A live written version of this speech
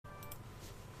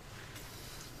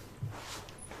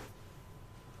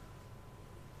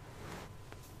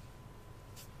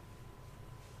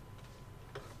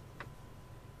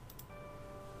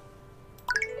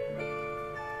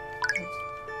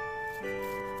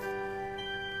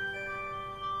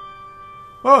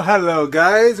Well, hello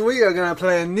guys. We are gonna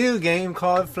play a new game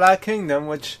called Flat Kingdom,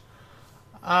 which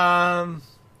it's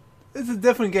a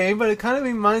different game, but it kind of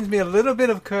reminds me a little bit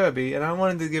of Kirby, and I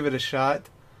wanted to give it a shot.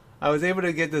 I was able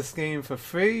to get this game for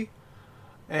free,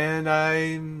 and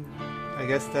I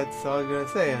guess that's all I'm gonna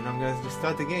say, and I'm gonna just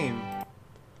start the game.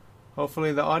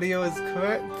 Hopefully the audio is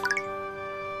correct.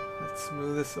 Let's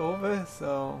move this over,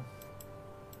 so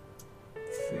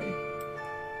let's see.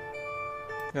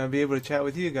 Gonna be able to chat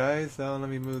with you guys, so let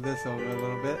me move this over a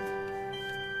little bit.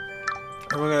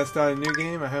 And we're gonna start a new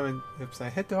game. I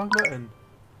hit the wrong button.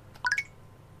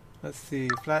 Let's see,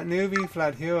 flat newbie,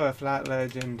 flat hero, or flat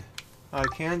legend. I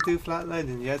can do flat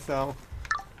legend, yes, so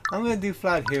I'm gonna do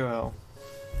flat hero.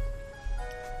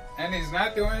 And he's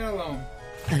not doing it alone.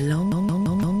 A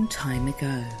long time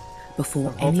ago,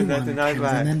 before anyone can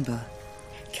remember,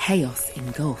 chaos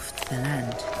engulfed the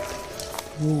land.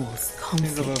 Wars,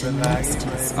 conflict, and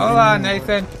monsters. Hola,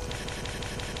 Nathan.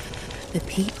 The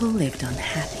people lived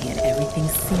unhappy and everything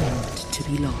seemed to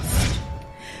be lost.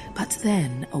 But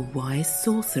then a wise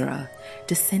sorcerer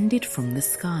descended from the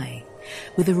sky.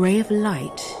 With a ray of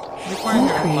light, he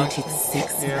created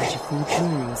 6 magical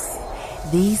jewels.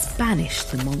 These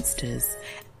banished the monsters.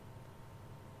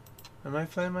 Am I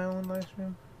playing my own live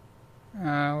stream?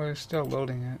 We're still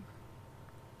loading it.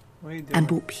 What are you doing? And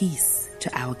brought peace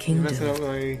to our kingdom.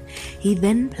 Like... He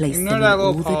then placed them in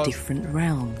all the different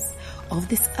realms of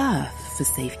this earth for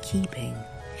safekeeping,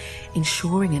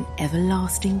 ensuring an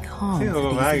everlasting calm for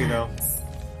these lands.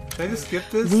 Should I just skip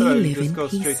this? We or live just in go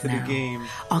peace straight to now. the game?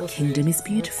 Our kingdom is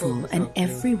beautiful and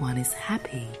everyone is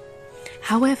happy.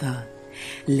 However,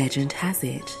 legend has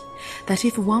it that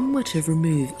if one were to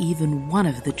remove even one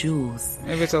of the jewels,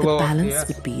 the balance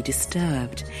would be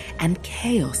disturbed and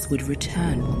chaos would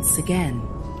return once again.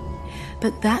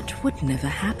 But that would never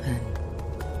happen,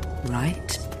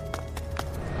 right?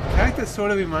 Cactus sort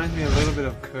of reminds me a little bit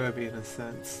of Kirby in a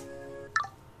sense.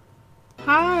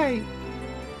 Hi!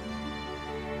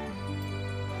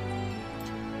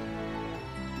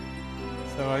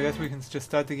 So I guess we can just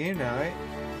start the game now, right?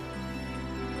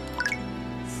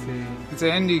 See. It's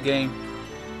an indie game.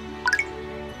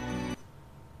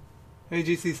 Hey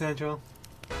GC Central.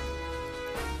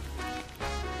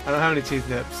 I don't have any cheese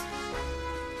dips.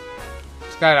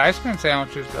 It's got ice cream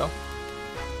sandwiches though.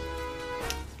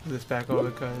 Put this back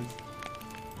over because...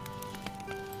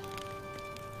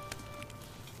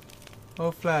 Oh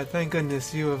Flat, thank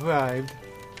goodness you arrived.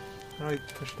 How do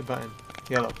I push the button?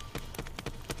 Yellow.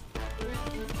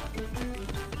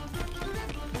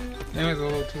 Game is a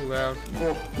little too loud.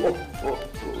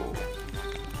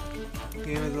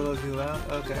 Game is a little too loud?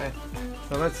 Okay.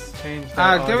 So let's change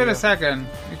that give it a second,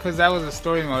 because that was a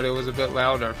story mode, it was a bit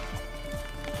louder.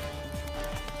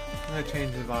 I'm gonna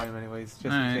change the volume anyways,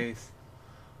 just in case.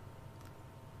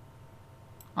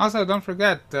 Also, don't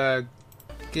forget, the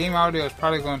game audio is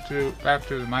probably going back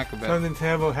through the mic a bit. Something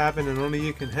terrible happened and only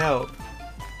you can help.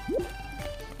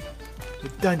 The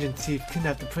dungeon thief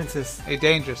kidnapped the princess. A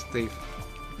dangerous thief.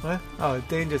 What? Oh, a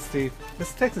dangerous thief.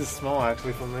 This text is small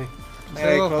actually for me. It's a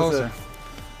little closer.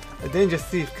 A dangerous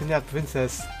thief kidnapped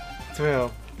Princess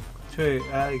Thrill. True.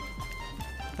 Like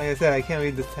I said, I can't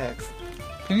read the text.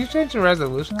 Can you change the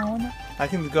resolution, I wonder? I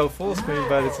can go full screen,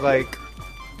 but it's like...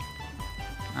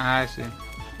 I see.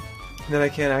 Then I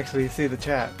can't actually see the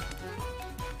chat.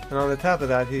 And on the top of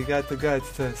that, he got the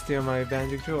guts to steal my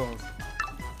Banjo Jewels.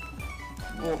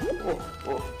 Oh,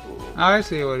 I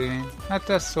see what you mean. That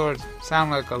does sort of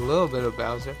sound like a little bit of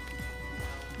Bowser.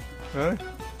 Really?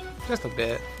 Just a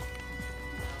bit.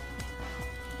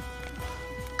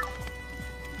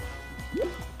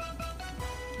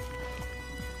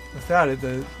 Without it,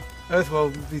 the earth will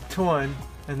be torn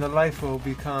and the life will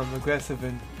become aggressive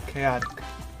and chaotic.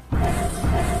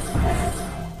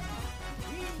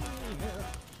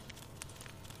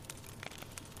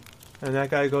 And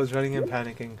that guy goes running and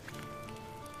panicking.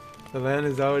 The land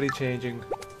is already changing.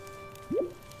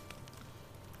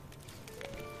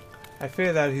 I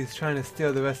fear that he's trying to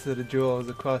steal the rest of the jewels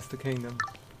across the kingdom.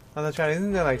 I'm not trying.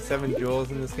 Isn't there like 7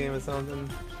 jewels in this game or something?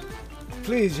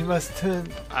 Please, you must turn...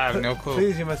 I have no clue.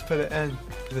 Please, you must put an end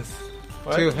to this.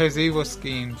 What? To his evil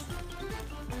schemes.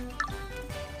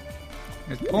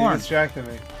 It's porn. He distracted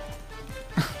me.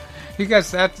 He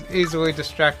gets that easily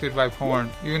distracted by porn.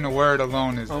 Even the word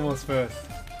alone is... Almost first.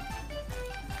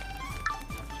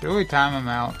 Should we time him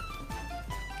out?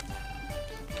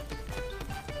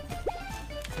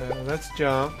 So let's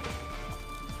jump.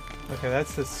 Okay,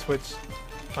 that's the switch.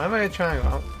 Why am I a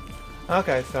triangle?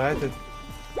 Okay, so I had to...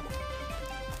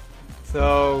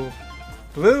 So...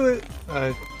 Blue...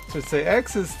 should say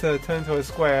X is to turn to a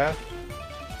square.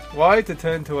 Y to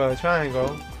turn to a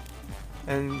triangle.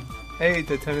 and A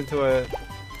to turn into a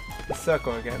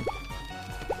circle again.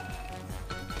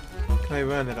 Can I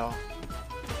run at all?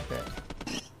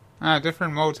 Okay.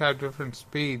 Different modes have different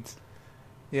speeds.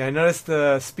 Yeah, I noticed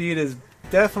the speed is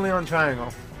definitely on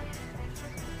triangle.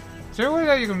 Is there a way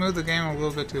that you can move the game a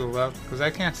little bit to the left? Because I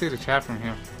can't see the chat from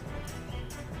here.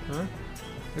 Huh?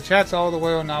 The chat's all the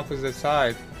way on the opposite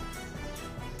side.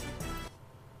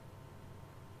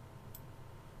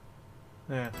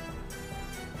 Yeah.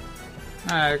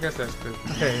 I guess that's good.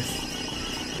 Okay.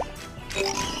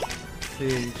 Let's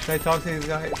see, should I talk to these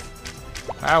guys?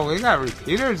 Wow, we got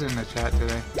repeaters in the chat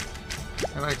today.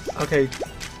 They're like, okay.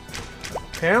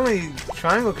 Apparently,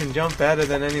 triangle can jump better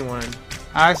than anyone.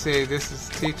 I see. This is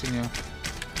teaching you.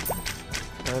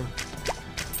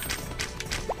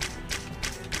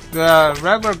 The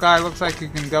regular guy looks like he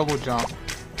can double jump.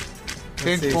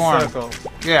 Change form. Circle.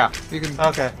 Yeah, you can.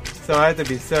 Okay, so I have to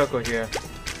be circle here.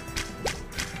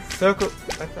 Circle.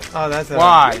 Oh, that's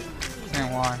why.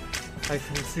 Saying why. I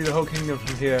can see the whole kingdom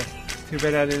from here. Too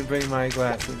bad I didn't bring my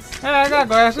glasses. Hey, I got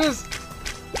glasses.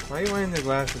 Why are you wearing the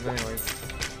glasses anyways?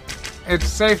 It's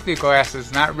safety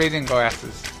glasses, not reading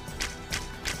glasses.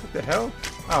 What the hell?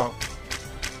 Oh.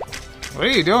 What are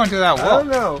you doing to that wall? I don't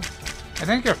know. I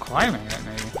think you're climbing it,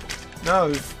 maybe. No,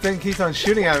 this thing keeps on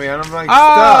shooting at me and I'm like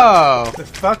stuck. This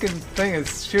fucking thing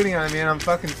is shooting at me and I'm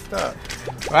fucking stuck.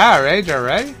 Wow, Rage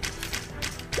already?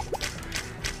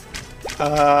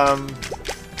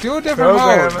 Do a different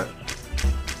mode.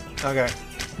 Okay.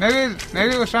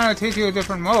 Maybe it was trying to teach you a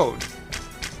different mode.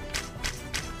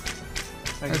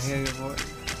 I can hear your voice.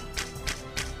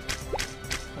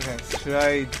 Okay, should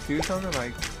I do something?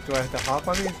 Like, do I have to hop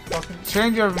on these fucking...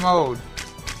 Change your mode.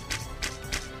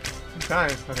 I'm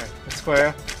trying. Okay, a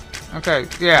square. Okay,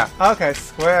 yeah. Okay,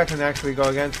 square I can actually go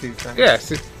against these things. Yeah,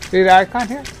 see the icon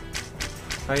here?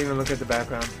 I even look at the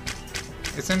background.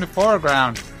 It's in the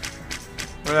foreground.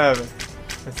 Whatever.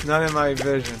 It's not in my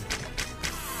vision.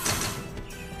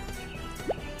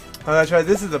 Oh, that's right.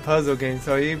 This is a puzzle game,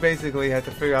 so you basically have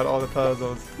to figure out all the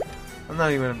puzzles. I'm not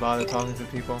even gonna bother talking to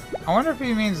people. I wonder if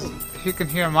he means he can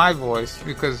hear my voice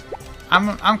because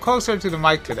I'm closer to the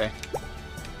mic today.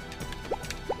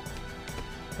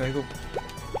 Can I go?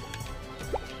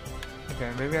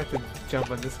 Okay, maybe I have to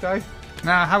jump on this guy.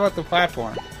 Now, how about the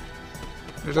platform?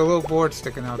 There's a little board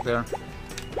sticking out there.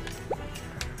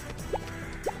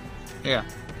 Yeah.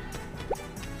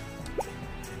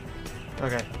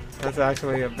 Okay, that's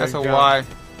actually a big That's a jump. Y.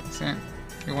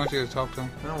 He wants you to talk to him.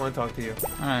 I don't want to talk to you.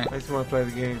 Alright. I just want to play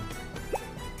the game.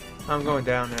 I'm going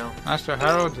down now. Master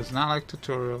Harold does not like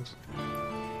tutorials.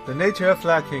 The nature of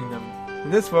Flat Kingdom.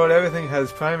 In this world, everything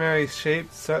has primary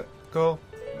shape, circle,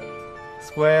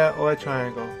 square, or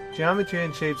triangle. Geometry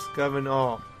and shapes govern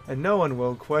all, and no one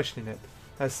will question it.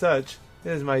 As such,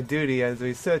 it is my duty as a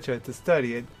researcher to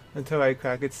study it until I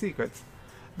crack its secrets.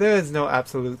 There is no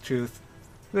absolute truth.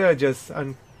 There are just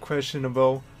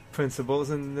unquestionable principles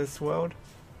in this world.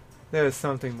 There is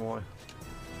something more.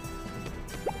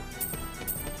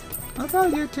 I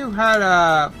thought YouTube had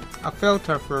a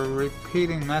filter for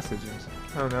repeating messages.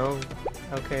 Oh no.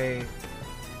 Okay.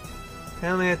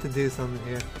 Apparently I have to do something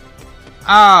here.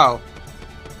 Oh!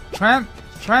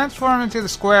 Transform into the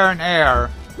square in air,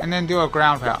 and then do a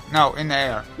ground pound. No, in the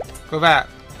air. Go back.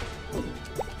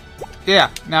 Yeah,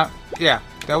 now, yeah.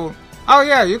 Double. Oh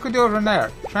yeah, you could do it from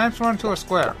there. Transform to a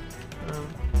square.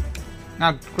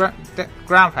 Now,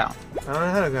 ground pound. I don't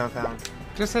know how to ground pound.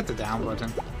 Just hit the down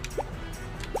button.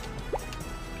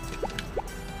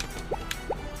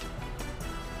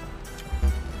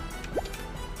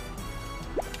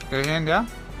 Get your hand down?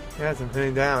 Yes, I'm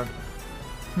hitting down.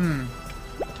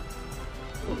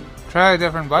 Try a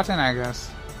different button, I guess.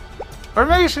 Or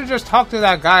maybe you should just talk to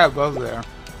that guy above there.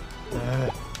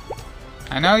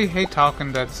 I know you hate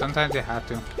talking, but sometimes you have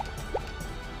to.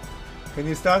 Can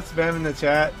you stop spamming the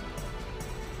chat?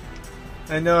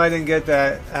 I know I didn't get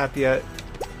that app yet.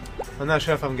 I'm not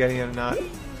sure if I'm getting it or not.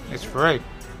 It's free.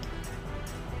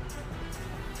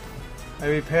 I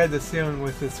repaired the ceiling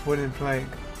with this wooden plank,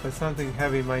 but something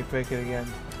heavy might break it again.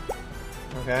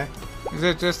 Okay? Is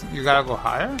it just you gotta go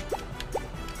higher?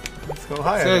 Let's go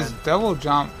higher. It says then. double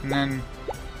jump and then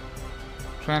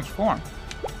transform.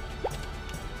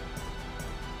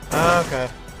 Okay.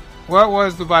 What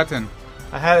was the button?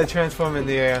 I had to transform in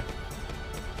the air.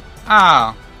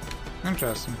 Oh,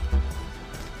 interesting.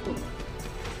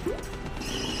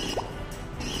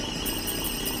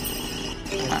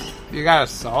 You got a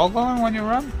saw going when you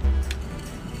run?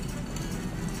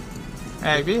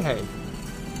 Hey, behave.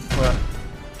 What?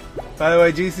 By the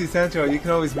way, GC Central, you can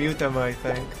always mute them, I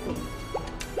think.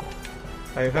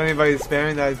 Like, if anybody's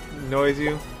spamming that annoys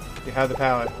you, you have the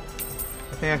power.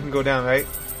 I think I can go down, right?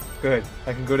 Good.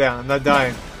 I can go down. I'm not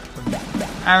dying.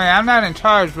 I mean, I'm not in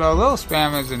charge, but a little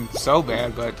spam isn't so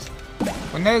bad, but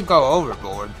when they go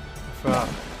overboard. Frog.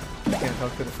 I can't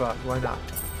talk to the frog. Why not?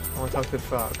 I want to talk to the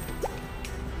frog.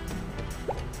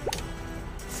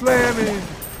 Slamming!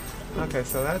 Okay,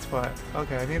 so that's why.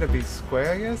 Okay, I need to be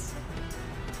square, I guess?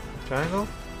 Triangle?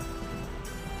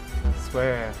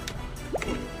 Square.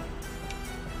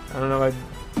 I don't know.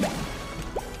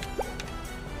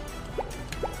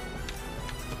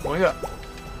 Going up.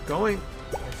 Going.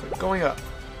 I said going up.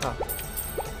 Oh.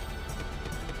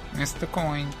 Missed the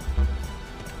coin.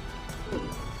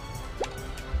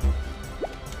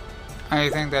 I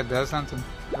think that does something.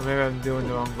 Or maybe I'm doing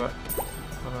the wrong button.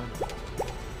 Hold on.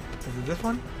 Is it this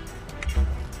one?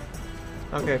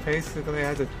 Okay, basically I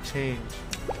had to change.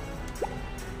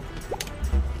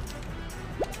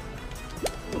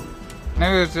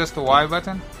 Maybe it's just the Y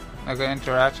button? Like an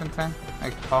interaction thing?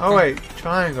 Like talking? Oh wait,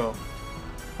 triangle.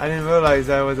 I didn't realize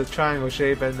that was a triangle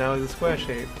shape and that was a square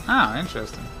shape. Oh,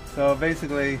 interesting. So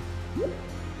basically...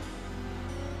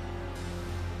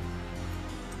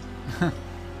 Many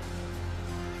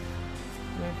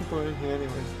people are in here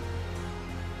anyways.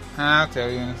 I'll tell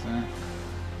you in a second.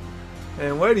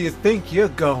 And where do you think you're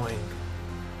going?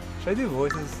 Should I do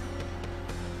voices?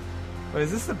 Wait,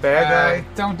 is this the bad guy?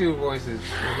 Don't do voices.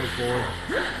 You'll get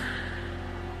bored.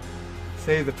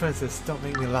 Save the princess, don't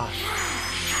make me laugh.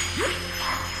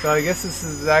 So I guess this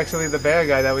is actually the bad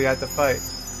guy that we had to fight.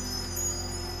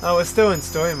 Oh, we're still in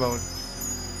story mode.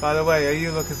 By the way, are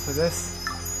you looking for this?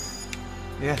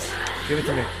 Yes, give it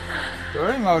to me.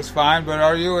 Story mode's fine, but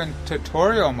are you in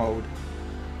tutorial mode?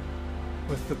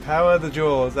 With the power of the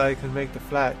jewels, I can make the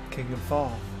flat kingdom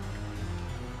fall.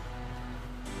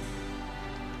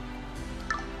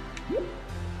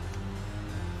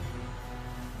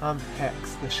 I'm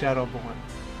Hex, the Shadowborn.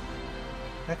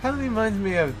 That kind of reminds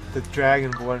me of the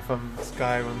Dragonborn from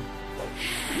Skyrim.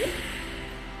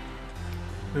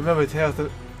 Remember,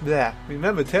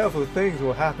 terrible things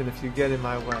will happen if you get in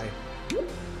my way.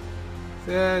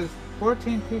 Says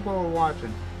 14 people are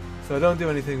watching. So don't do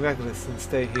anything reckless and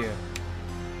stay here.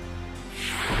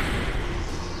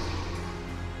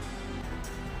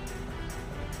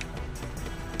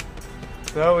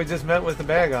 So we just met with the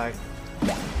bad guy.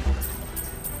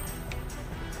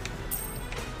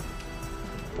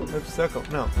 Oops, circle.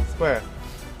 No, square.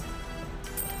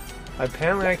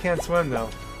 Apparently I can't swim though.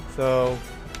 So...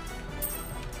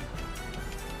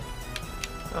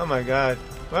 Oh my god.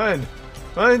 Run!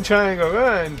 Run, triangle,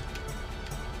 run!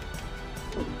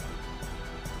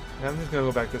 I'm just gonna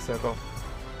go back to circle.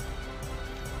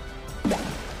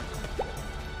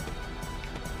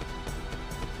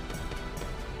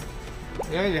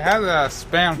 Yeah, you have a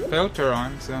spam filter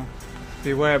on, so...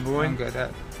 Beware, boy. I'm good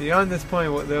at. Beyond this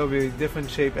point, there will be different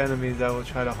shaped enemies that will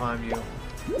try to harm you.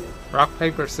 Rock,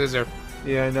 paper, scissors.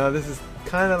 Yeah, no, this is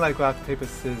kind of like rock, paper,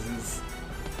 scissors.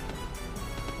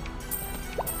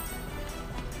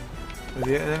 Was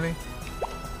he an enemy?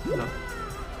 No.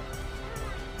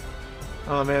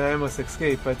 Oh man, I almost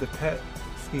escaped, but the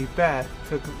pesky bat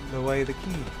took away the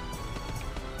key.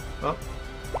 Oh.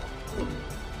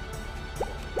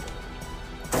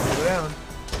 Go down.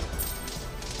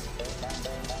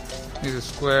 He's a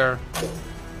square.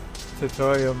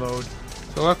 Tutorial mode.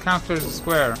 So what counts as a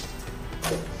square?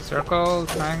 Circle,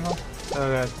 triangle?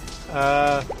 Oh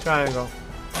god. Triangle.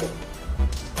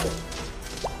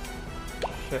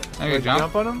 Shit. There you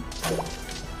jump on him?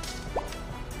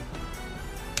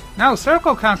 No,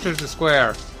 circle counts as a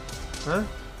square. Huh?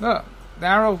 Look, the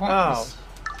arrow points. Oh.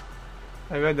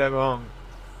 I read that wrong.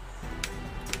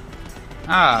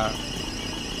 Ah.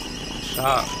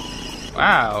 Stop.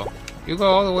 Wow. You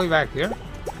go all the way back here?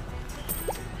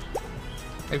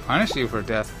 They punish you for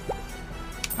death.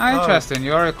 Ah, interesting.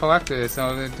 You already collected it,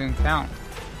 so it didn't count.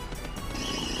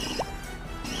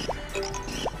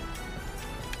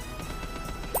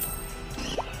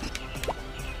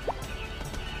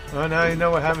 Well, now you know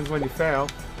what happens when you fail.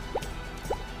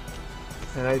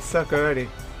 And I suck already.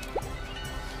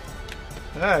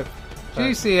 Ah,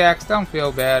 GCX, don't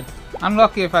feel bad. I'm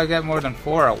lucky if I get more than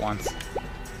 4 at once.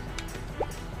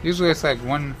 Usually it's like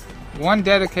one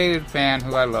dedicated fan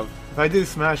who I love. if I do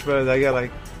Smash Bros, I get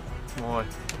like more.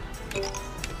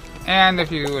 And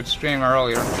if you would stream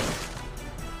earlier.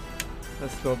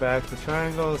 Let's go back to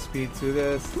triangle, speed through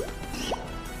this. I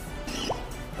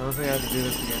don't think I have to do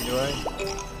this again, do I?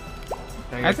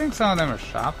 I think some of them are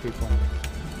shop people.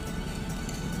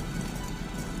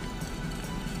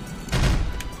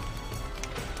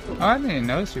 Oh, I didn't even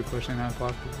notice you pushing that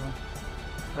block before.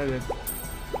 I did.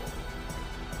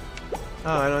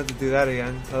 Oh, I don't have to do that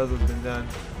again. Those have been done.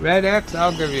 Red X,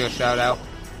 I'll give you a shout out.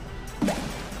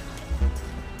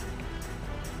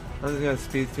 I'm just gonna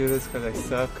speed through this because I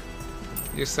suck.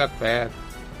 You suck bad.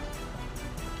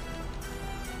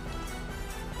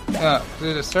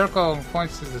 The circle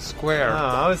points to the square. Oh,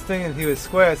 I was thinking he was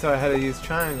square, so I had to use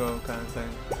triangle kind of thing.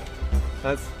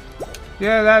 That's...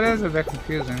 Yeah, that is a bit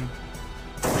confusing.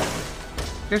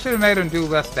 You should have made him do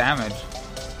less damage.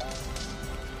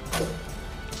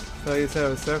 So you said it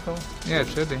was circle? Yeah, it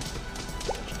should be.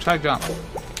 Try jump.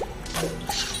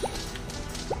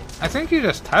 I think you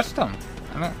just touched him.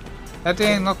 That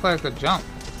didn't look like a jump.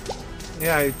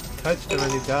 Yeah, I touched him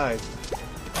and he died.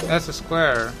 That's a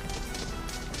square.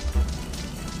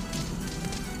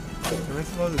 Am I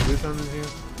supposed to do something here?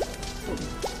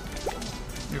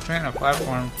 You're creating a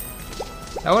platform.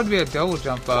 That would be a double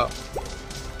jump up.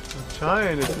 I'm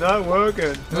trying, it's not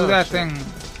working. Move that thing.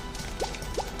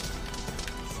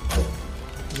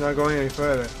 It's not going any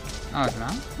further. Oh, it's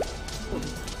not?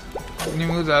 Can you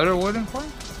move the other wooden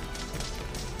plank?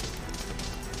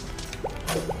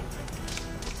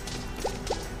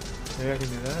 Maybe I can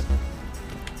do that?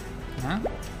 Huh?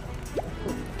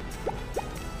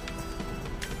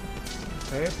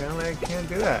 Okay, apparently I can't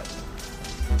do that.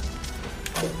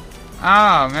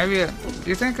 Oh, maybe do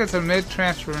you think it's a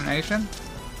mid-transformation?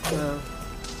 No.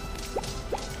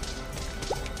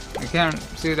 I can't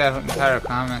see that entire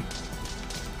comment.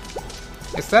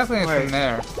 It's definitely Wait. from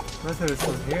there. Unless it was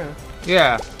from here.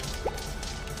 Yeah.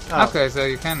 Oh. Okay, so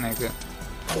you can make it.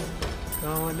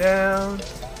 Going down.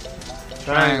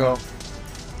 Triangle.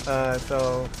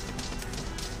 So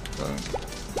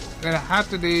Gonna have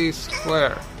to be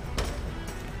square.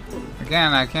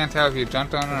 Again, I can't tell if you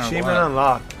jumped on it or achievement what.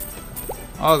 unlocked.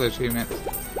 All the achievements.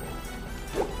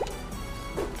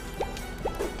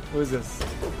 Who's this?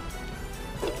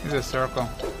 It's a circle.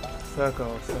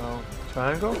 Circle. So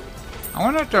triangle. I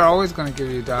wonder if they're always gonna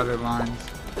give you dotted lines.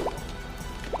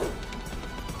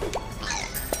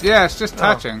 Yeah, it's just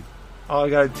touching. All I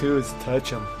gotta do is touch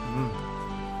him.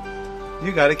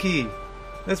 You got a key.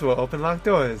 This will open locked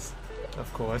doors.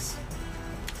 Of course.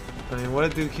 I mean,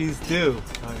 what do keys do?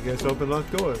 I guess open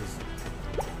locked doors.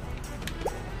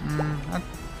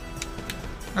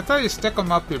 I thought you stick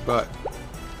them up your butt.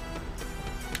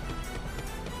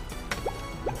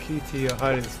 The key to your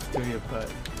heart is through your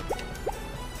butt.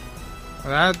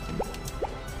 Well,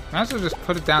 might as well just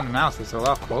put it down the mouth. It's a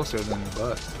lot closer than the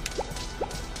butt.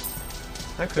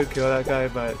 I could kill that guy,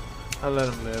 but I'll let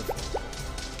him live.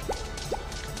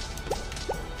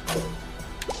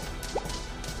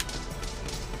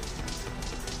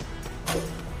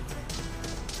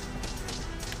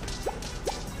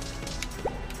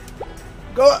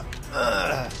 Go up!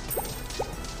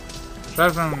 Try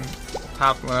from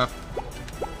top left.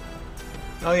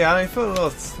 Oh yeah, I feel a little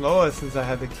slower since I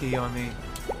had the key on me.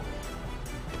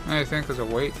 I think there's a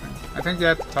weight thing. I think you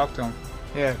have to talk to him.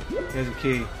 Yeah, here's a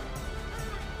key.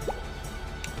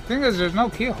 The thing is, there's no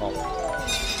keyhole.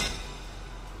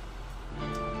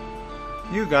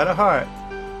 You got a heart.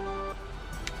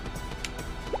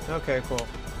 Okay, cool.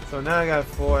 So now I got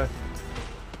four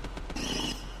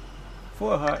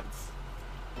hearts.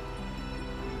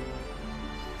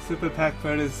 Super Pack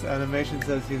Freddy's animation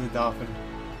says he's a dolphin.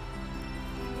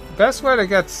 The best way to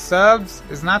get subs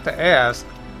is not to ask,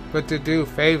 but to do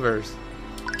favors.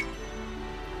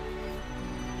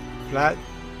 Flat.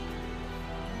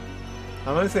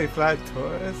 I'm gonna say flat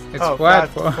Taurus. It's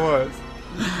flat Taurus.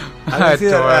 I didn't see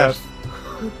that F.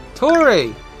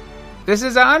 Tori! This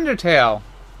is an Undertale.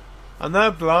 I'm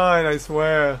not blind, I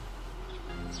swear.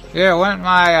 Yeah, want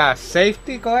my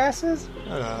safety glasses?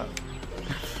 Shut up.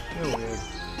 You're weird.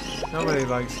 Nobody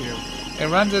likes you. It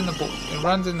runs in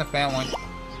the family.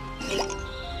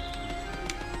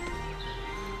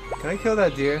 Can I kill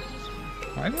that deer?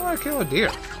 Why do you want to kill a deer?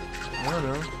 I don't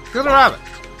know. Kill the rabbit.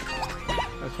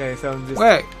 Okay, so I'm just...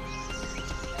 Wait.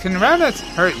 Can rabbits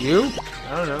hurt you?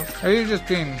 I don't know. Or are you just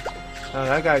being... Oh,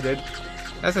 that guy did.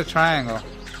 That's a triangle.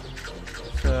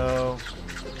 So...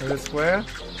 Is it square?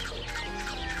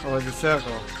 Or is it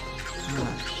circle?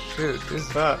 Oh, shoot.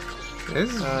 This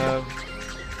is...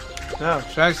 No.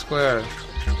 Try square.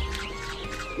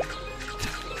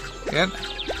 Yep.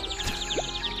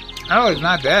 Oh, he's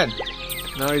not dead.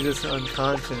 No, he's just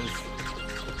unconscious.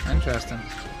 Interesting.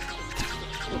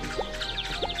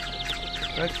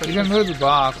 You can move the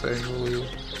box, I believe.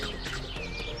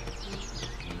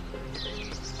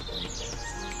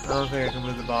 I don't think I can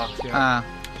move the box yet.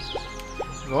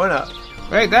 Going up.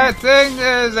 Wait, that thing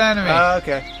is enemy.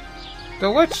 Okay.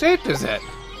 So what shape is it?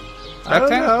 I don't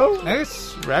know. Maybe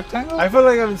it's rectangle? I feel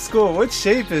like I'm in school. What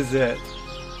shape is it?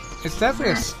 It's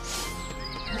definitely a...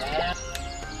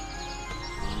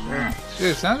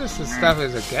 Dude, some of this stuff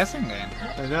is a guessing game.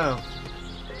 I know.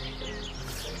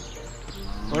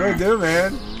 What do I do,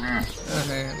 man?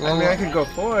 Okay, I mean, I can go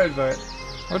forward, but...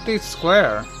 What do you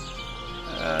square?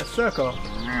 Circle.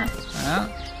 Yeah.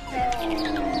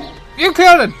 You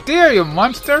killed a deer, you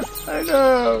monster! I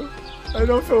know. I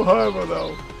don't feel horrible,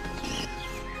 though.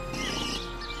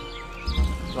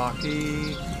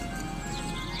 Lucky.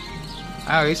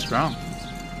 Oh, he's strong.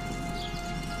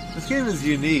 This game is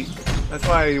unique. That's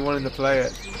why I wanted to play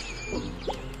it.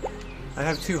 I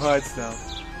have 2 hearts, though.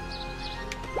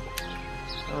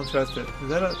 I don't trust it. Is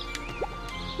that a...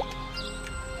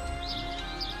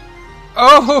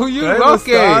 Oh, you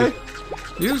lucky! Die?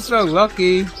 You so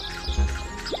lucky.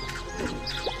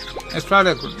 It's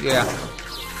probably, yeah.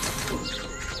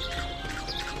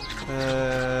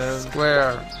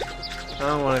 Square. I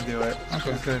don't want to do it. Okay. I'm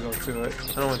just gonna go through it.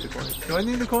 I don't want the coins. Do I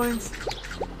need the coins?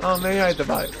 Oh, maybe I have to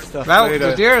buy stuff later.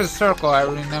 The deer is a circle, I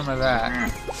remember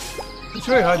that. It's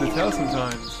really hard to tell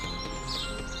sometimes.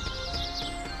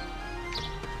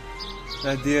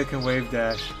 That deer can wave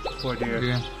dash. Poor deer.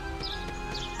 Yeah.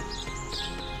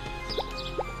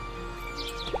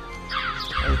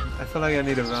 I feel like I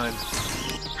need to run.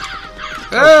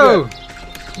 Oh!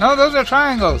 No, those are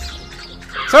triangles.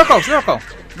 Circle, circle.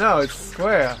 No, it's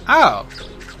square. Oh.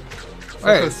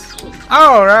 Wait.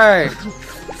 Oh, right.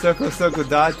 Circle, circle,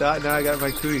 dot, dot. Now I got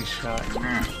my cootie shot.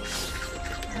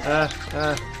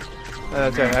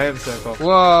 That's right, I am circle.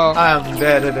 Whoa. I'm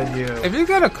better than you. If you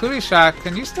get a cootie shot,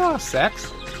 can you still have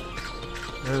sex?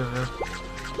 I don't know.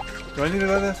 Do I need to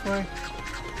go this way?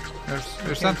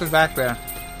 There's something back there.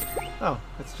 Oh,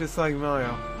 it's just like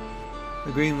Mario.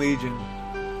 The Green Legion.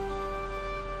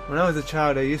 When I was a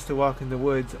child, I used to walk in the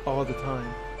woods all the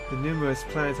time. The numerous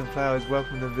plants and flowers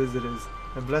welcomed the visitors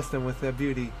and blessed them with their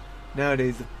beauty.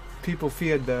 Nowadays, the people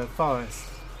feared the forest.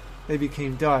 They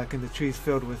became dark and the trees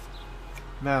filled with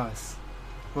malice.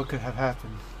 What could have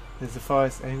happened? Is the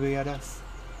forest angry at us?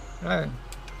 Right.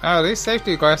 Oh, these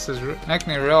safety glasses make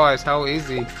me realize how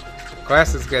easy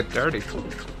glasses get dirty.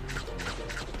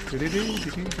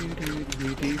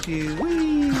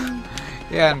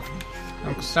 Yeah, and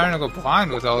I'm starting to go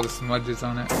blind with all the smudges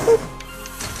on it.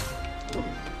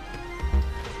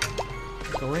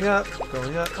 Going up,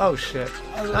 going up. Oh shit.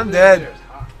 I'm dead.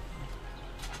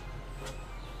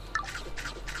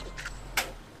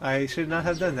 I should not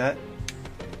have done that.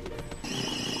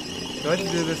 Do I have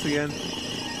to do this again?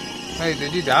 Hey,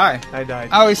 did you die? I died.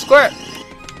 Oh, he's square!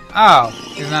 Oh,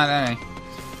 he's not any.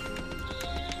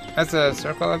 That's a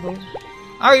circle, I believe?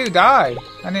 Oh, you died!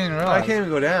 I didn't even realize. I can't even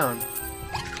go down.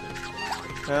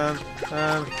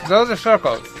 Those are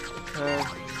circles.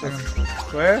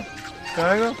 Square?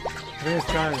 Triangle? I think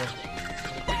it's triangle.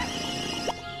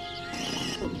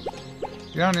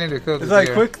 You don't need to kill the It's like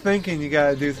deer. quick thinking you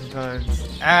gotta do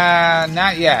sometimes.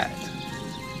 Not yet.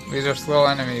 These are slow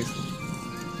enemies.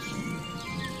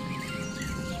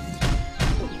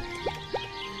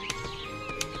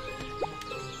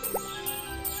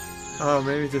 Oh,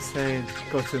 maybe just saying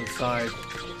go to the side.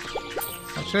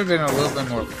 That should have been a little bit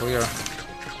more clear.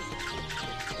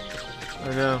 I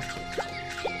know.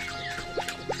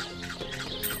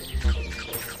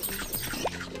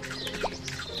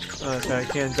 Oh, okay, I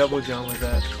can't double jump with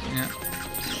that. Yeah.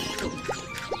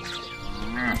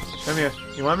 Come here.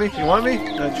 You want me? You want me?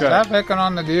 That's right. Stop picking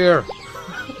on the deer.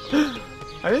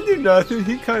 I didn't do nothing.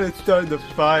 He kind of started to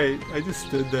fight. I just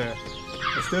stood there.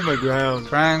 I stood my ground.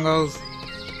 Triangles.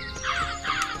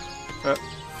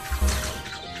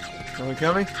 Can we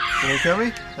kill me? Can they kill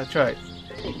me? That's right.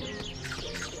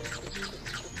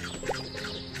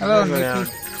 Hello, Go down.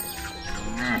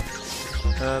 Nikki.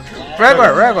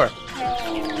 Regular. Regular.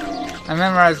 I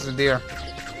memorized the deer.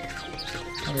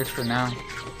 I guess for now.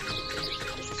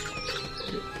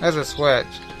 There's a switch.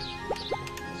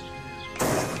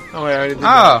 Oh wait, I already did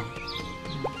Oh!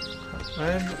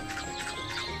 that.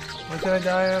 What did I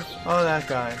die of? Oh, that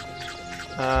guy.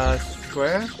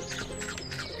 Square?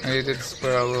 You did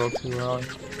square a little too early.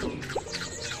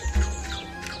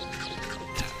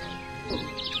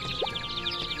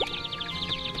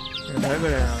 I go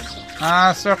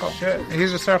down. Circle. Shit.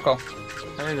 He's a circle.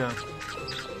 I know.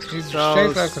 He's So,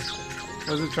 shaped like a...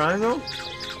 Was it triangle?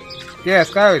 Yeah,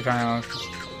 it's gotta be triangle.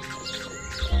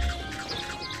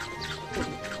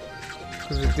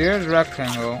 Because the deer's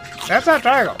rectangle. That's not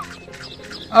triangle.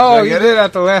 Oh, Did I you get did it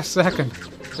at the last second.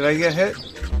 Did I get hit?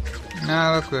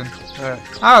 No, look good. Alright.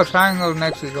 Oh, triangles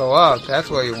next to go up. That's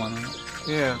what you wanted.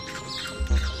 Yeah.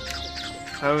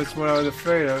 That was what I was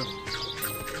afraid of.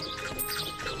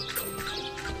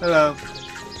 Hello.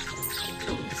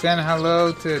 Saying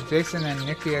hello to Jason and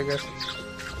Nikki, I guess.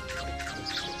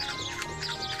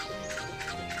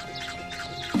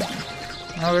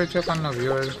 I'll already check on the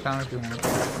viewers count if you want.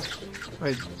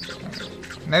 Wait.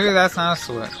 Maybe that's not a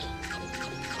switch.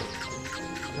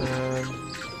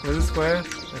 Was it square? I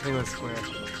think it was square.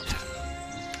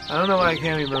 I don't know why I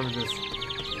can't remember this.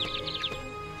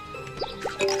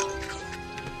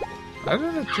 Why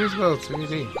did it choose go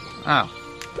 3D? Oh.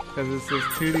 Because it's this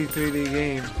 2D, 3D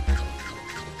game.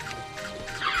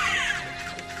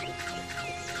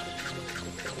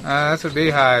 That's a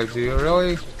beehive. Do you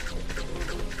really?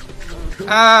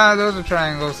 Ah, those are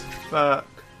triangles. Fuck.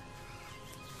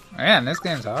 Man, this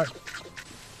game's hard.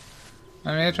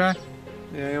 Want me to try?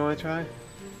 Yeah, you want to try?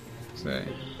 See.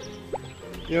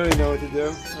 You already know what to do.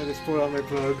 I just pulled out my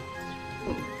plug.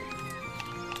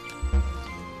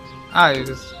 Ah, you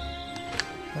just...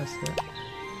 That's it.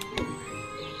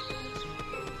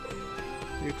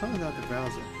 You closed out the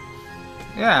browser.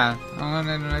 Yeah, I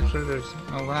wanted to make sure there's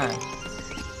no lag.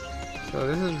 So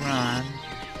this is run.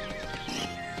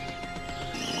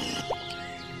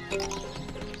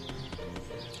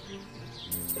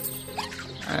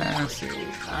 Let's see.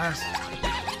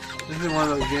 This is one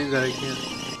of those games that I can't.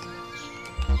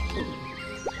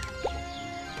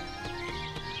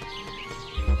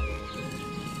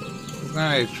 It's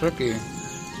gonna be tricky.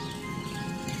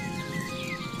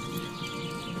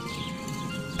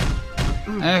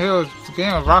 And if it was a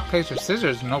game of rock, paper,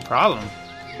 scissors, no problem.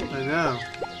 I know.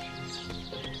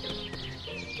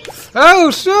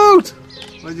 Oh, shoot!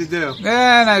 What'd you do?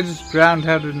 And I just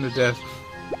ground-headed to death.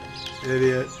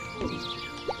 Idiot.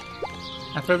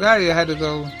 I forgot you had to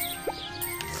go...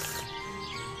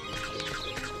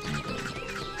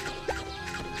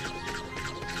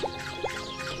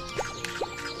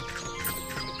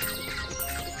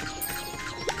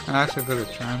 I should go to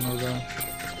triangle though.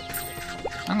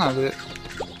 I'm gonna do it.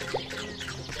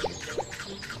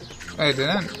 Wait, did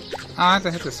I? Oh, I have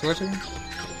to hit the switch again?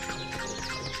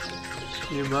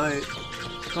 You might.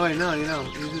 Oh, wait, no, you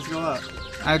don't. You just go up.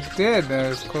 I did, but it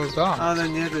was closed off. Oh,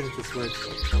 then you have to hit the switch.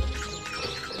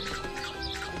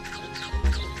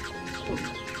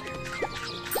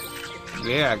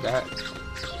 Yeah, I got it.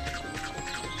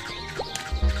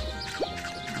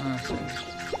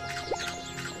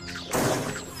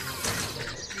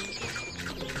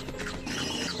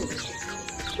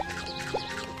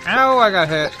 Ow, I got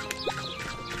hit.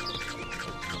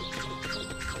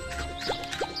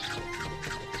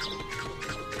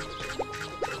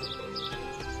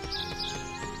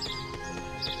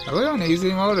 Are we on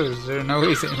easy mode or is there no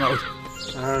easy mode?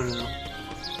 I don't know.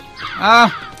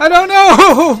 I don't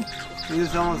know! You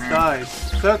just almost died.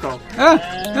 Circle.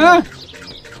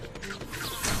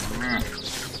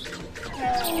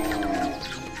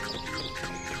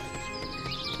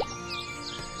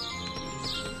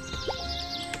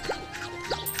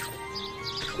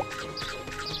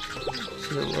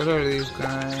 So what are these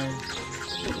guys?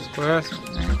 Squares, I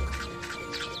think.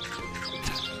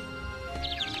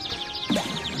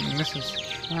 And this is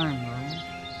triangle.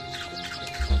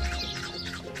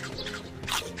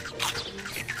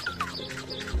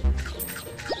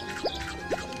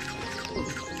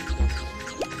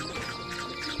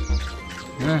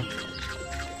 Yeah.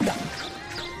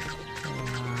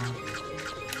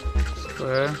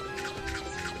 Square.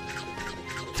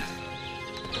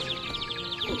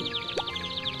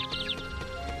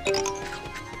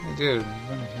 Dude,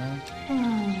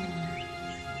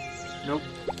 Nope.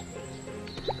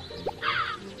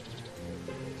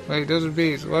 wait, those are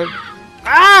bees. What?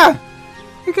 Ah!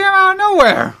 He came out of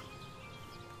nowhere!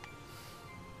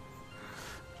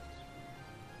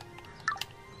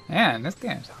 Man, this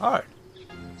game's hard.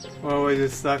 Well, we're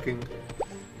just sucking.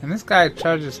 And this guy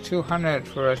charges 200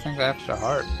 for, I think, an extra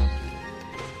heart.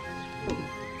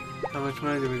 How much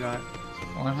money do we got?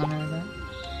 100 of that?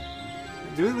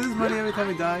 Do we lose money every time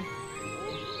we die?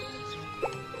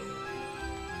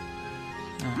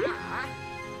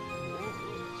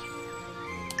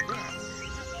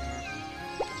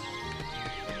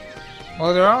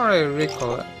 Well, they're already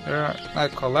they're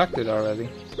like collected already.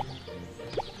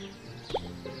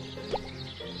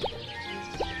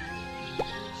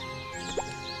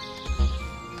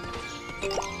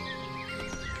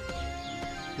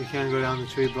 You can't go down the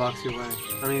tree, blocks your way.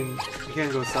 I mean, you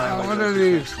can't go sideways. What are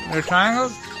these? They're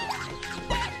triangles?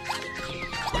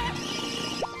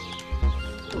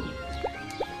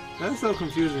 That's so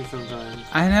confusing sometimes.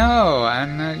 I know,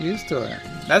 I'm not used to it.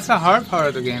 That's the hard part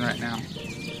of the game right now.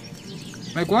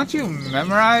 Like, once you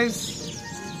memorize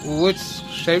which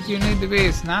shape you need to be,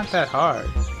 it's not that hard.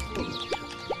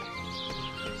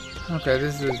 Okay,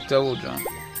 this is double jump.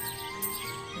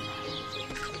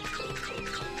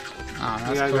 Oh,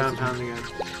 You gotta ground pound again.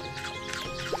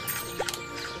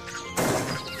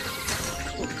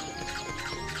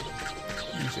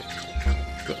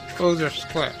 Those are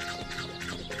square.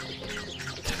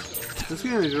 This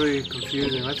game is really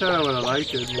confusing. I thought I would have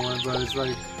liked it more, but it's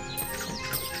like...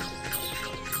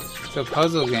 It's a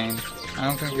puzzle game. I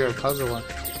don't think you're a puzzle one.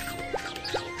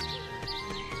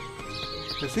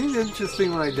 It seemed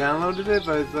interesting when I downloaded it,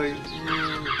 but it's like...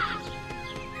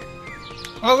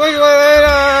 Oh,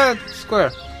 wait,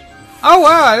 square. Oh,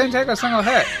 wow, I didn't take a single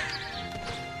hit.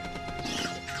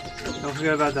 Don't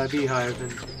forget about that beehive.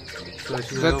 And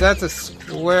but that's a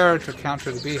square to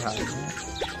counter the beehive,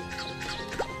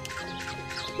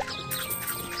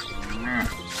 right?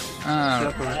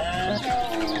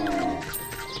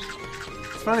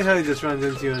 It's funny how he just runs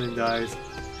into you and then dies.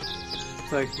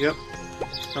 It's like, yep,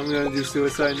 I'm gonna do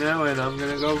suicide now and I'm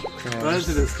gonna go run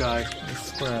into this guy.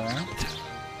 It's square, right?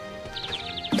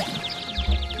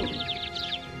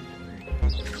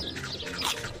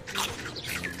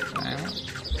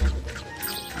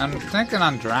 I'm thinking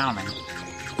I'm drowning.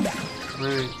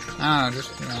 Maybe. Oh,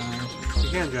 just... you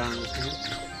can't drown in this game.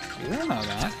 You don't know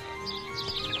that.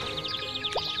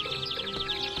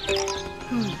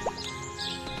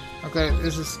 Okay,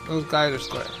 those guys are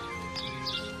square.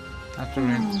 After oh,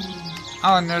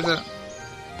 and there's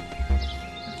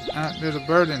a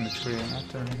bird in the tree. I have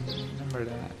to remember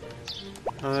that.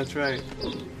 Oh, that's right.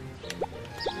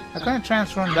 I couldn't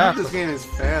transform I back. This game is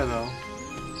fair, though.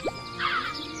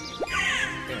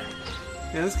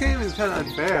 Yeah, this game is kind of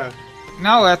unfair.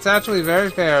 No, that's actually very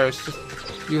fair. It's just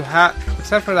you have,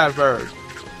 except for that bird.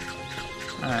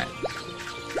 All right,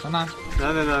 come on.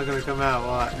 Now they're not gonna come out.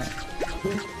 Watch.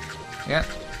 Right. Yep.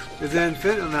 Is there an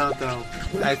infinite amount though?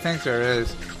 I think there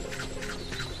is.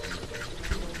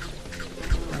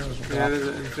 Yeah, there's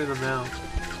an infinite amount.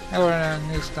 Yeah, we're in a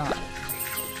new spot.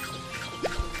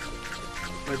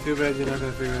 But too bad you're not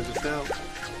gonna figure this out.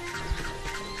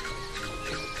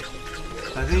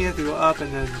 I think you have to go up and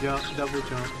then jump, double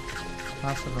jump.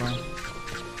 Possibly.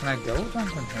 Can I double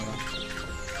jump into that?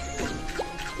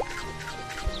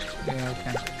 Yeah,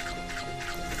 okay.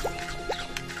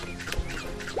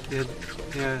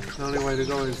 Yeah, the only way to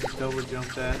go is double jump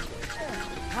that.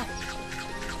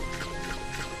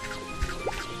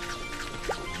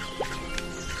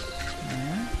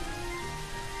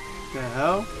 The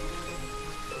hell?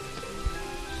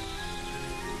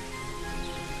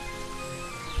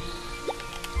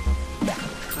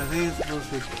 I think it's supposed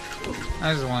to...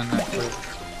 I just want that quick.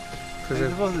 Are you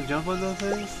supposed to jump on those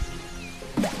things?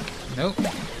 Nope.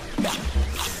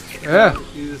 Yeah.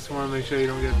 You just want to make sure you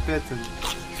don't get bitten.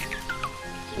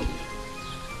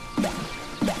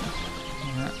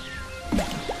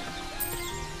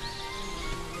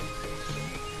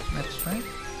 Next right.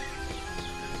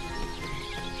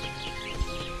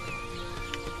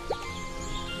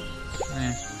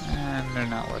 And they're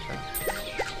not worth it.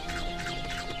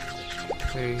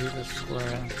 Okay, he's a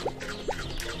square.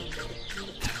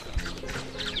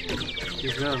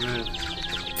 He's gonna live.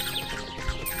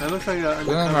 That looks like a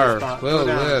Boomer will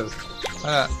live.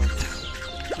 No,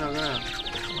 go down.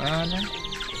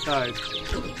 Side.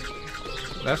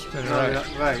 That's the no, right.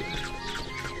 Right.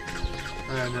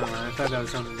 Alright, no, I thought that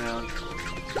was something down.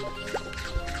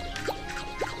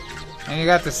 And you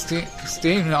got the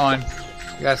Steam on.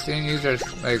 You got Steam users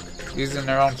like using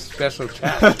their own special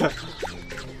chat.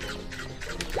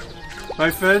 My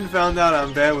friend found out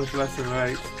I'm bad with left and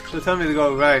right. She'll tell me to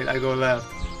go right, I go left.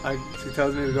 She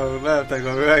tells me to go left, I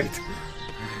go right.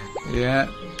 Yeah.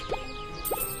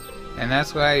 And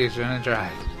that's why you shouldn't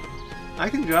drive. I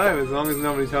can drive as long as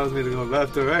nobody tells me to go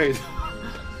left or right.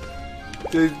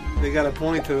 They gotta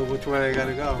point to which way I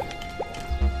gotta go.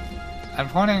 I'm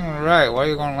pointing right, why are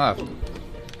you going left?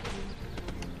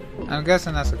 I'm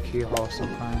guessing that's a keyhole of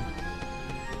some kind.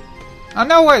 Oh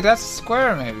no, wait, that's a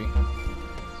square maybe.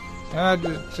 Yeah,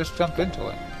 just jump into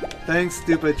it. Thanks,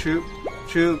 stupid tube.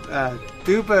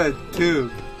 Stupid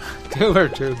tube. Tuber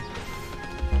tube.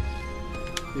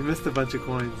 You missed a bunch of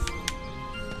coins.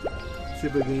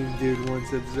 Super Game Dude once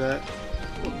said that.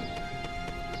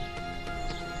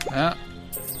 Yeah.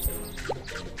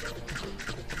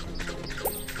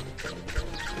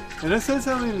 And it says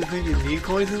something to think you need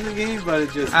coins in the game, but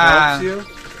it just helps you.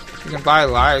 You can buy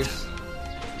lives.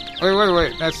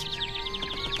 Wait.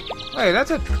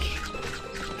 That's a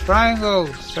triangle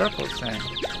circle thing.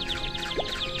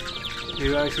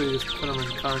 You actually just put them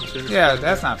in conscious. Yeah,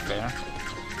 that's not fair.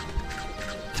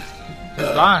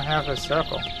 Just buy half a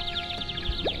circle.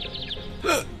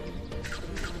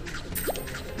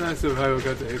 Nice of how we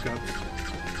got the hiccups.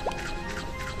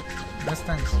 This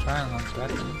thing's triangle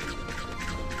better.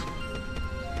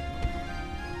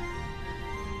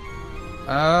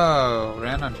 Oh,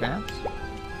 random chance?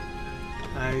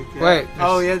 Wait.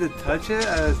 Oh, you had to touch it?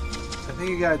 I think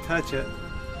you gotta touch it.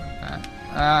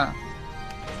 Oh,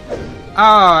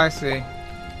 I see.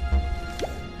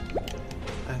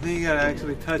 I think you gotta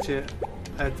actually touch it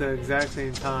at the exact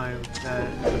same time that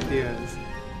it appears.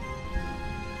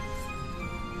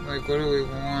 Like, what do we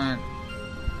want?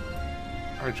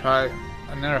 Or try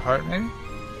another heart, maybe?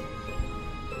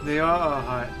 They are our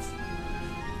hearts.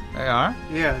 They are?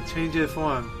 Yeah, change your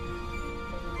form.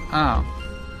 Oh.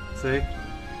 See?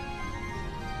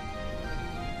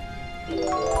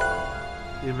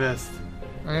 You missed.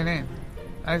 What do you mean?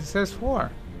 It says 4.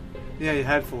 Yeah, you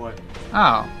had 4.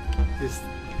 Oh.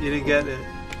 You didn't get it.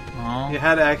 Oh. You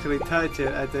had to actually touch it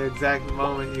at the exact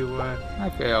moment you were. I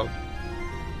failed.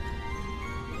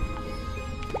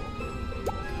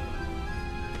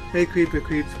 Hey, Creeper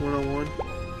Creeps 101.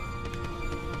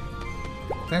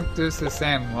 I think this is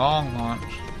saying long launch.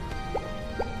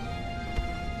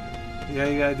 Yeah,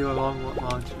 you gotta do a long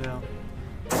launch now.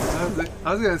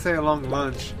 I was gonna say a long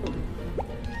lunch.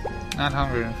 Not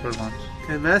hungry for lunch.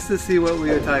 Can Master see what we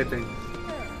are typing?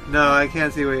 No, I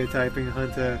can't see what you're typing,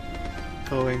 Hunter.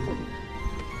 Coing.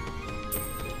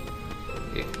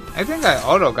 Yeah. I think I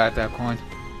auto got that coin.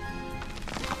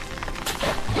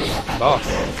 Boss.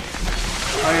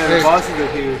 Oh yeah, Hey. the bosses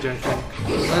are huge, I think.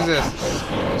 What is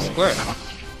this? Square.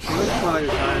 It looks more like a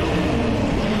time.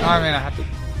 No, I mean I have to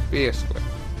be a square.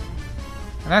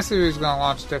 And that series is gonna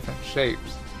launch different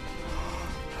shapes.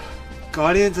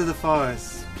 Guardians of the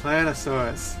Forest.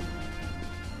 Planosaurus.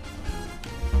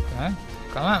 Okay?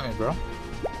 Come at me, bro.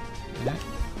 Yeah.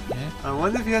 Yeah. I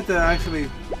wonder if you have to actually...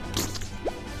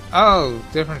 Oh,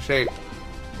 different shape.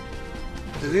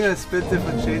 Is he gonna spit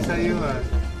different shapes at you? Or...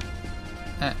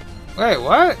 Wait,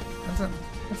 what?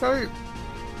 That's how he...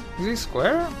 Is he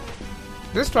square?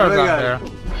 This starts Oh, on yeah. there.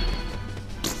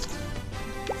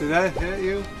 Did that hit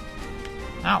you?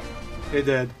 Ow. It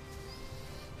did.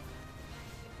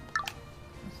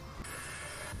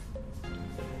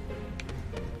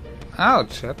 Oh,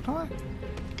 checkpoint?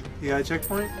 You got a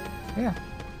checkpoint? Yeah.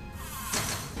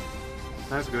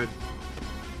 That's good.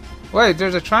 Wait,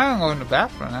 there's a triangle in the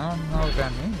background. I don't know what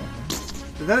that means.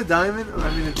 Is that a diamond?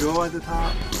 I mean a jewel at the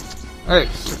top? Wait,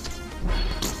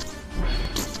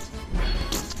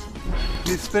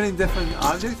 He's spinning different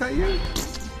objects at you?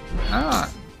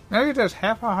 maybe it does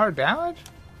half a heart damage?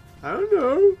 I don't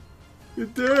know.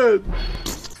 It did.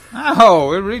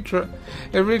 Oh, it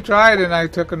retried and I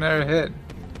took another hit.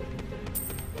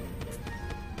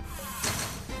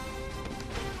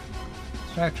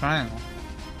 Let's try triangle.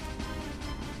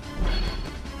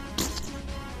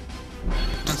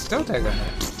 I'm still taking a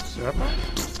hit. Circle?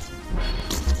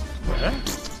 Square?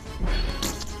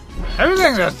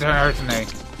 Everything just hurts me.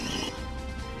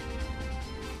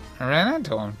 I ran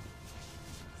into him.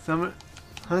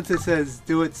 Hunter says,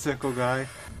 do it, circle guy.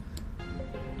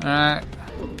 Alright.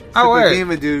 Super Oh, wait.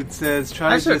 Gamer Dude says,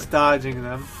 try just dodging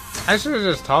them. I should have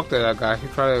just talked to that guy. He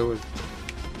probably was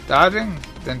dodging,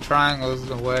 then triangles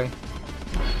away.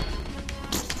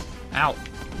 Ow.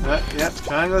 Yep,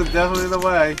 triangle's definitely the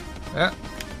way. Yeah.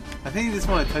 I think you just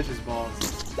want to touch his balls.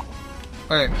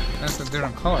 Wait, that's a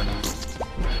different color now.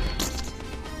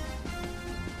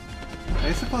 What are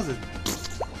you supposed to...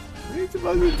 What are you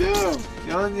supposed to do?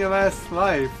 You're on your last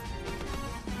life.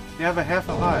 You have a half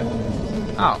a heart.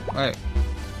 Oh, wait.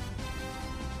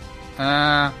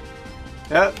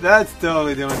 Yep, that's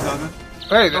totally doing something.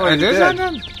 Wait, Oh, I you did did.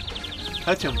 something?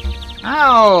 Touch him.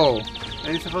 Ow!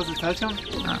 Are you supposed to touch him?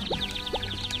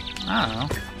 I don't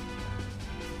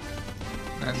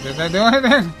know. Did I do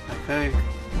anything? I think.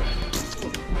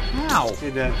 Ow!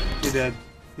 He did. He did.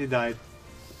 He died.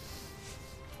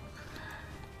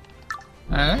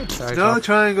 Alright, try No,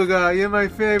 triangle guy, you're my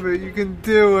favorite. You can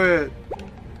do it.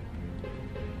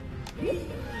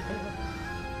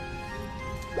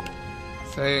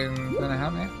 So you're gonna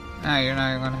help me out? No, you're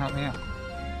not gonna help me out.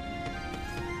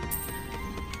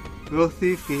 Real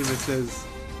Thief Gamer says,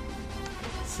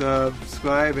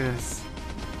 subscribe in us.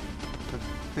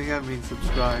 I think that means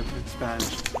subscribe in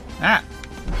Spanish. Ah!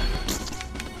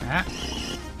 Ah!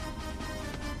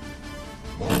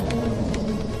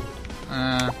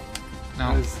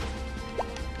 No. Is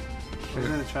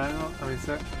it a triangle? I mean,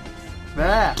 sir.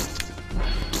 Ah!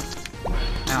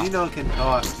 Ow. Nino can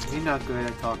talk. He's not good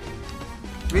at talking.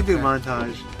 We do Okay.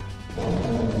 montage.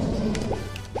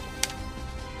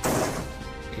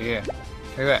 Yeah.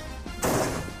 Look at that.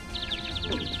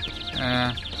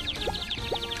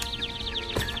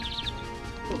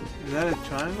 Is that a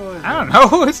triangle? Or is I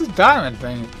don't know. It's a diamond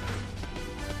thing.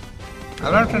 I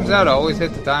learned turns out I always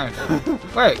hit the diamond.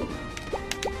 Wait.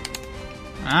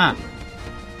 Ah.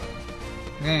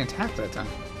 I'm getting attacked that time.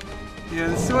 Yeah,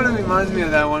 this sort of reminds me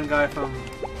of that one guy from...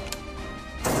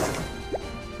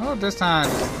 Oh, this time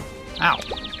Ow.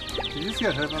 Did you just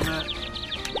get hurt on that?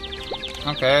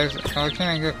 Okay, so I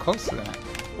can't get close to that.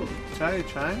 Try a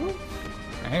triangle?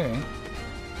 Maybe.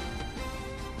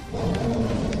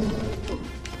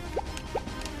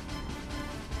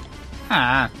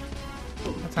 Ah.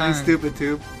 Tiny stupid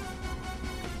tube.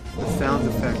 Sound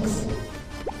effects.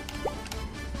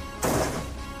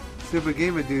 Super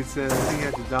Gamer Dude said I think you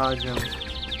have to dodge him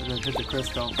and then hit the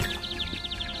crystal.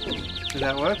 Did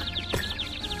that work?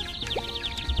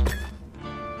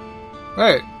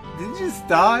 Wait. Did you just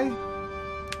die?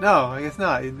 No, I guess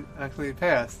not. You actually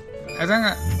passed. I think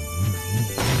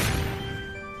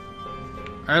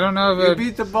I don't know if you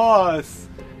beat the boss.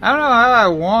 I don't know how I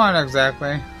won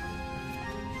exactly.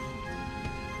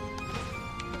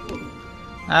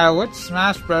 Which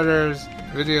Smash Brothers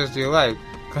videos do you like?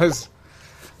 Because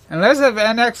unless if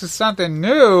NX is something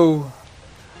new,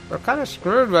 we're kind of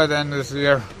screwed by the end of this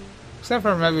year. Except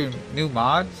for maybe new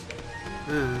mods.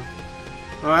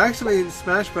 Well, actually,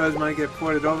 Smash Bros. Might get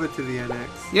ported over to the NX.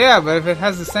 Yeah, but if it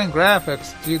has the same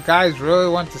graphics, do you guys really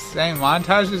want the same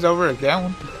montages over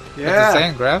again? Yeah. With the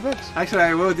same graphics? Actually,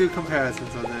 I will do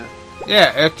comparisons on that.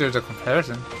 Yeah, if there's a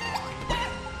comparison.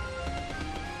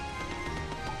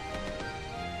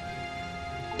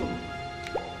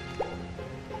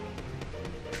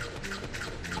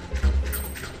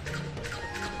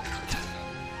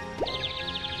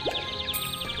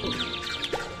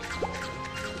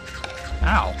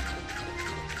 Ow.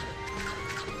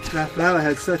 That flower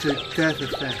had such a death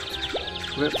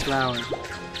effect. Rip flower.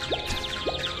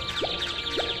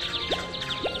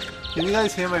 Can you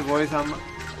guys hear my voice? I'm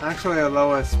actually a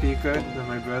lower speaker than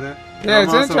my brother. Yeah, I'm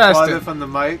it's also interesting. farther from the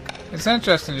mic. It's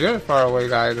interesting. You're the faraway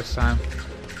guy this time.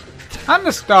 I'm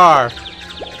the star.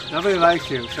 Nobody likes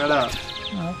you. Shut up.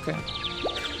 Okay.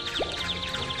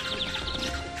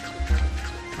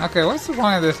 Okay, what's the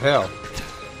point of this hill?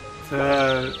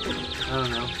 I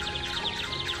don't know.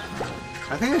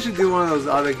 I think I should do one of those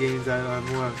other games that are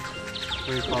more, what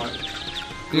do you call it?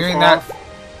 You mean that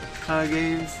kind of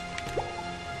games?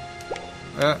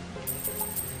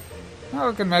 No,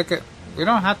 we can make it. We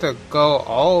don't have to go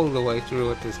all the way through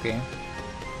with this game.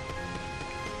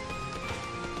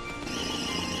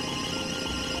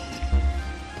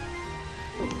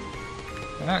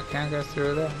 I can't go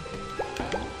through there.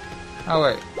 Oh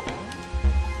wait.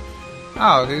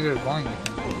 Oh, these are going.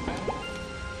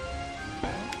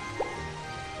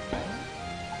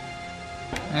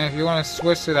 And if you want to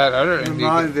switch to that other the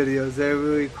mod videos, they're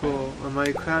really cool. On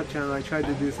my crap channel, I tried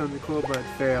to do something cool, but it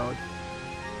failed.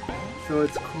 So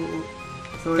it's cool.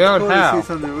 So it's cool to see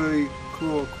some really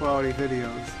cool quality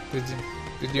videos.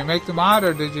 Did you make the mod,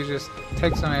 or did you just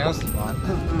take somebody else's mod?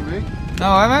 Me? No,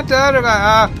 I meant the other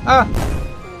guy.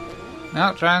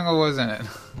 No, triangle was in it.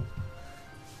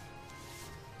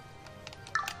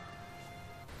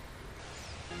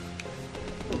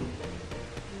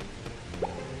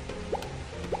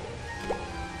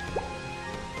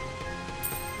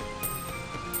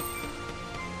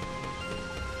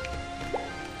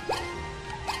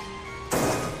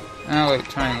 Oh wait,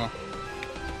 triangle.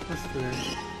 What's the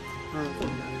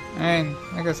I mean,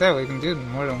 like I said, we can do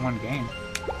more than one game.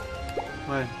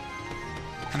 What?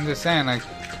 I'm just saying, like,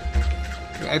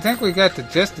 I think we got the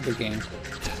gist of the game.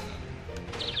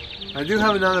 I do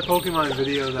have another Pokemon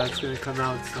video that's going to come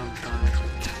out sometime.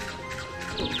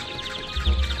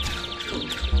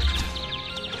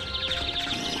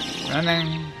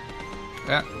 Running.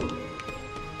 Yeah.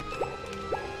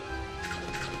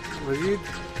 Was you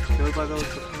killed by those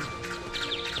before?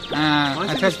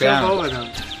 I took damage. Over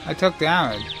them? I took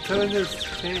damage. Turn this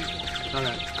thing.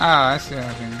 Okay. Oh, I see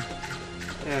what you mean.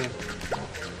 Yeah.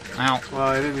 Ow. Well,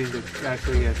 I didn't mean to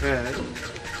actually get hit.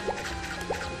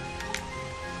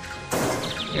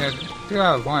 Yeah, do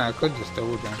have a point. I could just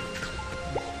double jump.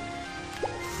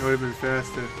 It would have been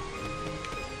faster.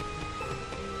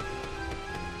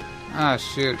 Ah,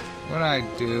 shoot. What did I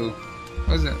do?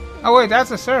 What is it? Oh, wait,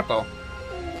 that's a circle.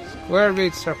 Square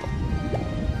beats circle.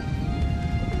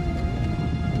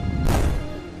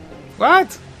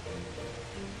 What?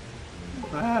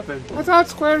 What happened? I thought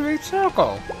square beats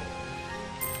circle.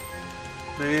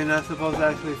 Maybe you're not supposed to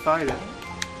actually fight it.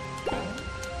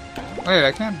 Wait,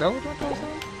 I can't double jump also?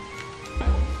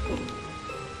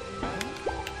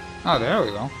 Oh, there we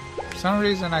go. For some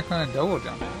reason I couldn't double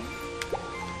jump.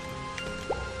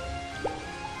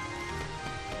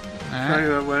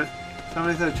 Right.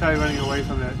 Somebody said try running away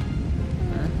from it.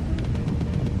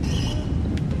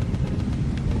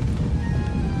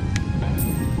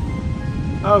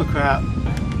 Oh crap.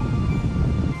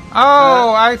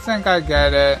 Oh, I think I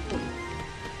get it.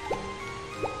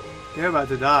 You're about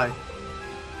to die.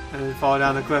 and then fall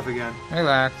down the cliff again.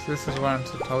 Relax, this is where I'm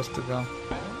supposed to go.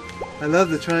 I love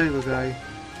the triangle guy.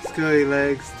 Scurry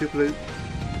legs, doop doop.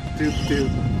 Doop doop.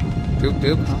 Doop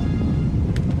doop, huh?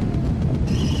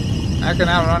 I can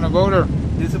outrun a boulder.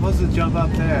 You're supposed to jump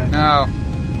up there. No.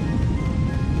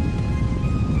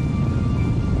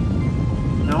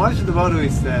 Now watch the boulder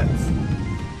resets.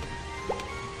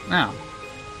 Now.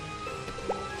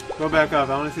 Go back up.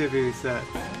 I want to see if he resets.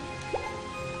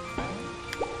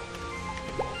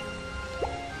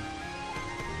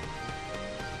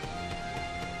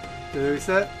 Did it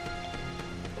reset?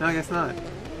 No, I guess not.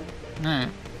 Alright.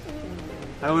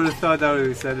 I would have thought that would have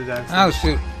reset it actually. Oh,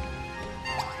 shoot.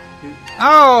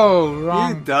 Oh,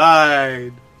 wrong. You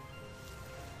died.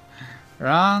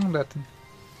 Wrong button.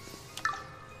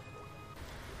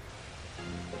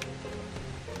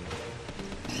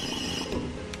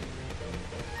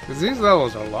 Because these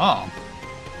levels are long.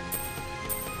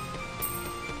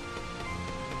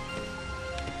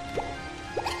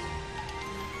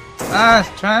 Ah,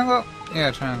 triangle?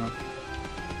 Yeah, triangle.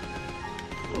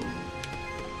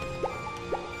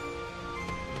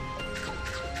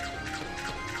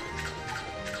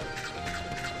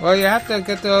 Well, you have to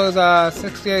get those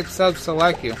 68 subs to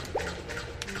like you.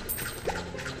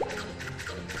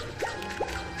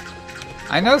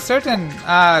 I know certain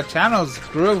channels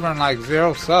grew from like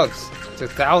 0 subs to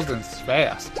thousands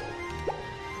fast.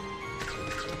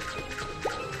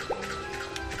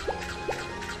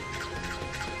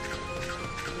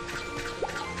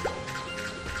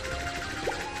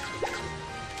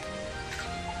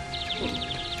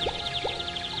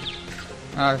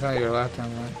 Oh, I thought you were left on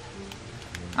right.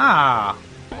 Ah!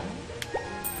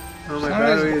 Oh, my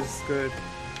battery is good.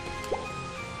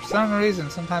 For some reason,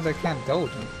 sometimes I can't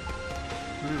dodge them.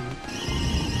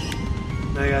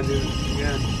 Now you gotta do it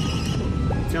again.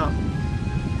 Jump.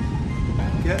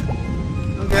 Get.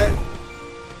 Okay.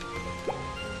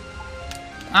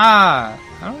 Ah!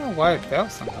 I don't know why it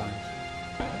fails sometimes.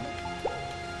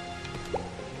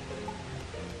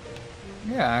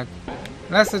 Yeah,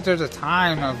 unless there's a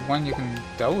time of when you can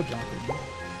double jump it.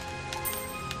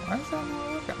 Why is that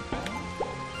not working?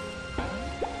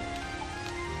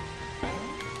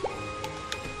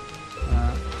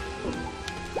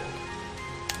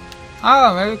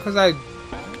 Oh, maybe because I...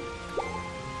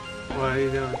 What are you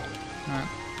doing?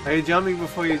 Are you jumping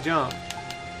before you jump?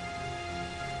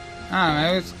 Ah,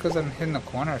 maybe it's because I'm hitting the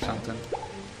corner or something.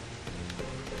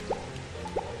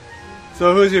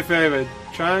 So who's your favorite?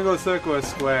 Triangle, circle, or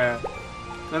square?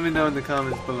 Let me know in the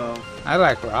comments below. I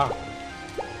like rock.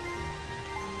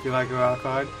 You like a rock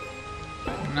hard?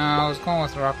 No, I was going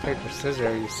with rock, paper,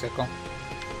 scissors, you sickle.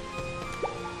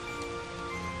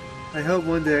 I hope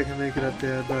one day I can make it up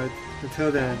there, but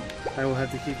until then, I will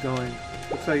have to keep going.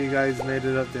 Looks like you guys made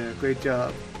it up there. Great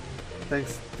job.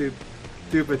 Thanks,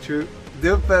 Dupa2.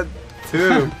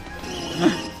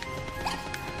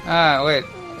 Wait.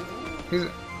 He's...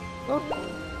 Oh.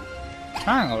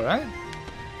 Triangle, right?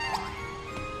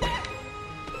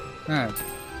 Yeah.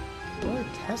 Really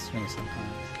test me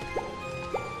sometimes.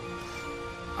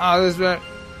 Oh, this is where...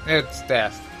 It's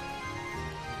death.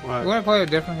 What? You want to play a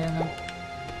different game now?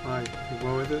 Why? You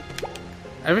go with it?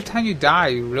 Every time you die,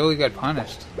 you really get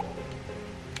punished.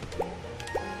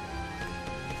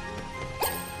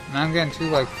 And I'm getting too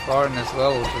far in this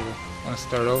level to want to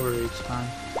start over each time.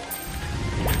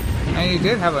 And you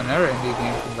did have another indie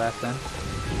game from back then.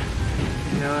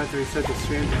 Yeah, I have to reset the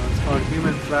stream now. It's called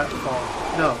Human Flat Fall.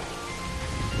 No.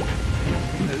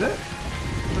 Is it?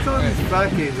 What's all these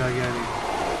flat games I'm getting?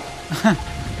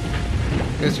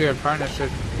 Because your partnership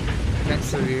thanks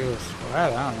to you.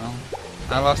 Well, I don't know.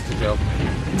 I lost the joke.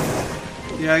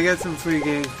 Yeah, I get some free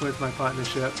games with my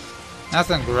partnership.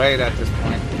 Nothing great at this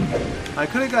point. I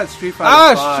could have got Street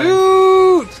Fighter 5.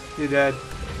 Oh, shoot! You dead.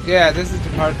 Yeah, this is the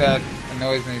part that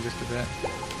annoys me just a bit.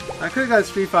 I could have got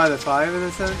Street Fighter 5 in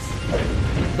a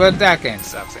sense. But that game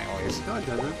sucks anyways. No, it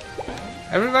doesn't.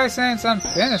 Everybody's saying it's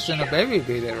unfinished and a baby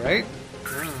beat it, right? I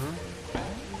don't know.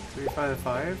 Street Fighter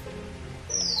 5?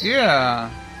 Yeah,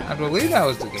 I believe that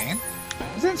was the game.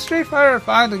 Isn't Street Fighter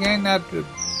 5 the game that the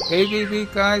baby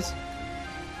beat, guys?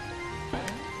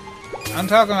 I'm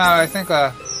talking about, I think,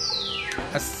 a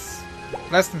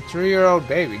less than 3-year-old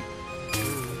baby.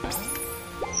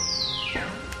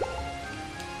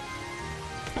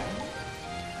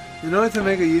 In order to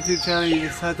make a YouTube channel, you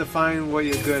just have to find what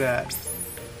you're good at.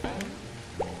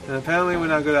 And apparently we're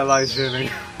not good at live streaming.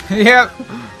 Yep,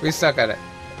 we suck at it.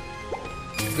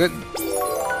 Good.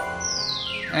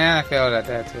 And I failed at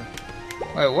that too.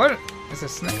 Wait, what? It's a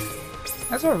snake.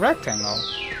 That's a rectangle.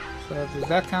 So does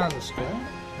that count as a square?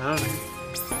 I don't know.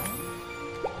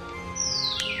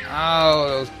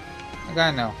 Oh, I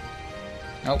gotta know.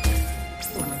 Nope.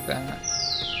 Not that.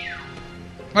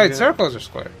 Wait, circles are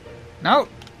square. Nope.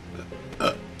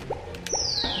 I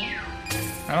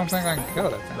don't think I can kill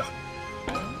that thing.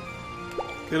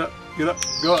 Get up,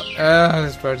 go up.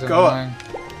 This bird's Go annoying. up.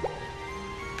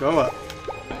 Go up.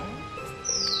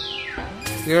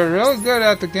 You're really good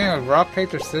at the game of rock,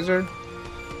 paper, scissors.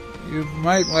 You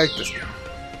might like this game.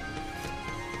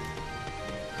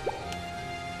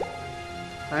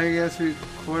 I guess we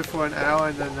record for an hour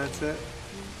and then that's it.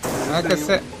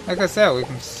 Like I said, we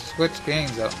can switch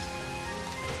games up.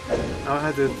 I'll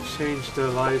have to change the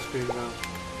live stream though.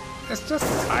 It's just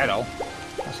the title.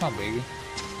 That's not biggie.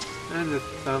 And the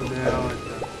thumbnail and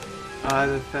the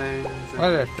other things. And What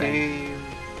other the things?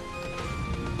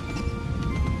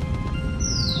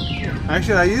 game.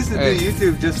 Actually, I used to do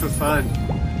YouTube just for fun.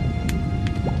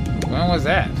 When was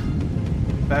that?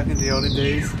 Back in the olden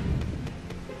days.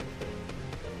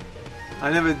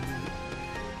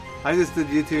 I just did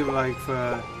YouTube like for,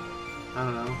 I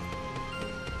don't know.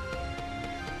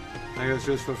 I guess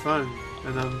just for fun.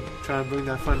 And I'm trying to bring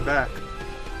that fun back.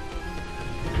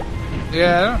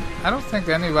 Yeah, I don't think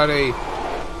anybody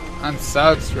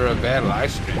unsubs for a bad live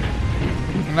stream.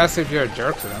 Unless if you're a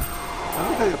jerk to them. I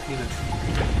look like a penis.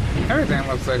 Everything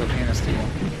looks like a penis to you.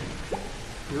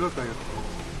 You look like a penis.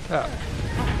 Oh.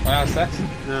 When I have sex?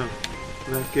 No,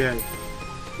 I'm not gay.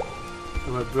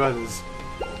 We're my brothers.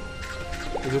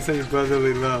 We're the same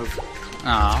brotherly love.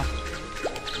 Aw.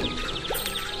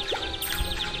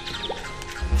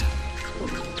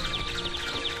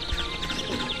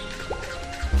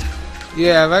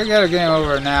 Yeah, if I get a game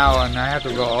over now and I have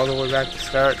to go all the way back to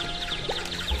start,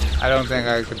 I don't think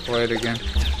I could play it again.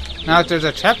 Now, if there's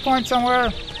a checkpoint somewhere,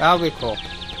 that'll be cool.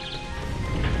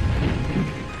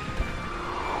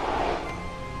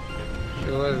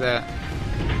 So what is that?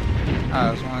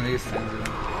 Oh, it's one of these things.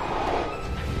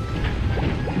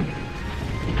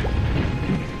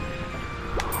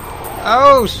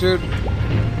 Oh, shoot.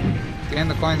 Damn,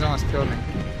 the coins almost killed me.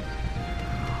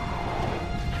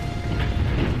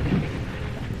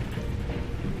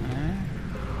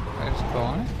 Let's go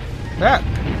on it. Back.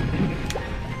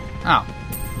 Oh.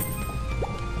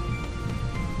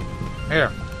 Here.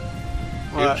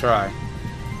 What? You try.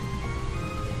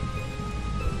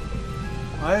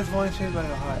 Why is one shaped like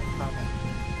a heart? Okay.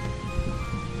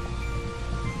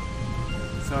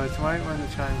 So it's right on the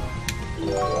triangle.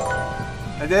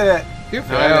 I did it! You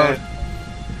failed.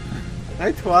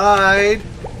 I tried!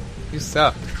 You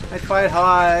suck. I tried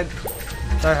hard.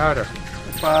 Try harder.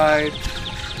 I tried.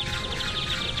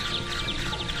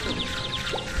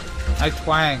 I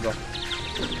triangle.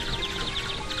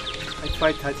 I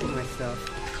tried touching myself.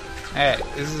 Hey,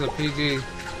 this is a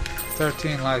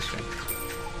PG-13 live stream.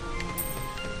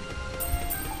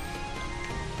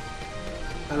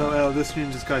 LOL, this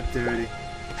stream just got dirty.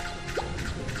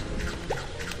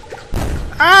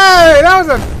 Hey, that was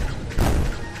a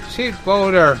cheap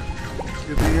boulder.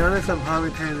 To be honest, I'm hardly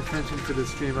paying attention to the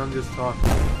stream. I'm just talking.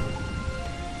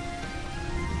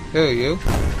 Who, you?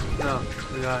 No,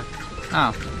 the guy.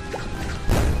 Oh.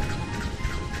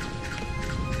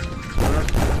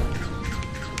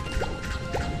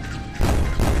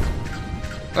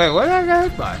 Wait, what did I get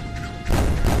hit by?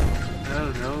 I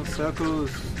don't know.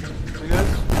 Circles, I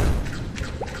guess.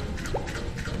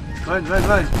 Run, run,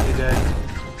 run. You're dead.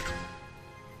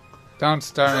 Don't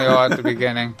start me all at the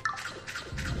beginning.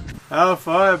 How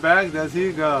far back does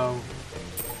he go?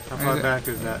 How far back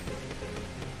is that?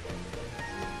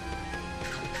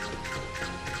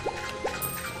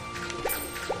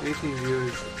 $18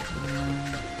 viewers.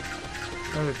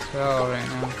 Hard to tell right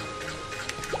now.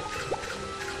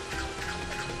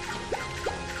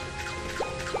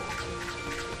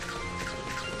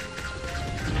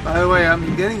 By the way,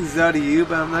 I'm getting Zelda U,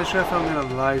 but I'm not sure if I'm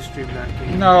gonna live stream that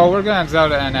game. No, we're gonna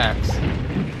Zelda NX.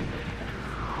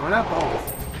 Why not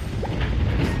both?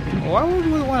 Why would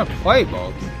we want to play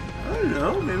both? I don't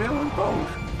know. Maybe I want both.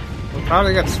 We'll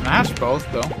probably get Smash both,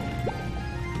 though.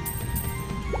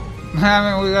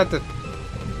 I mean, we got the...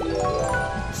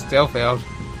 Still failed.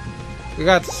 We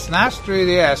got the Smash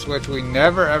 3DS, which we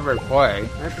never ever play.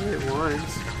 I played it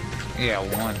once. Yeah,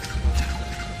 once.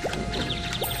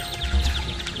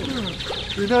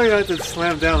 You know you have to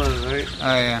slam down on it, right?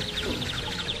 Oh, yeah.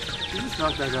 You just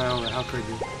knocked that guy over. How could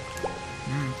you?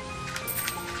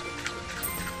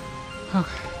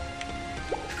 Okay.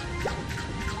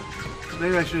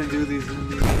 Maybe I shouldn't do these in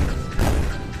these.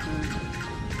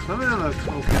 Some of them look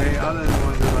okay. Other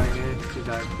ones are like, eh, she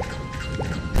died.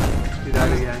 She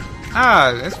died again.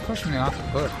 Ah, it's pushing me off the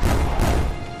cliff.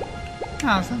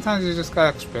 No, sometimes you just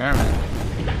gotta experiment.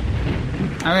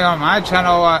 I mean, on my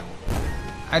channel,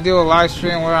 I do a live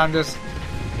stream where I'm just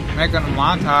making a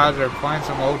montage or playing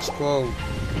some old school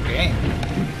game.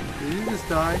 Did you just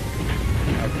die?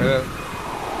 I could have.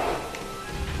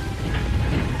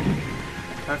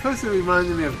 At first it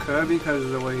reminded me of Kirby because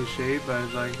of the way he's shaped,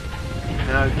 but like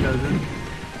now it doesn't.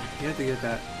 You have to get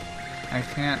that. I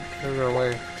can't figure a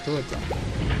way to it though.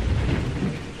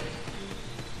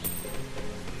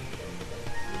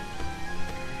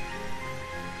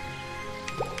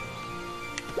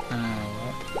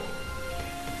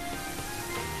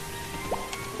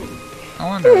 I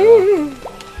wonder.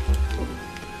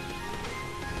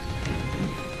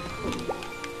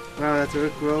 Wow, that's a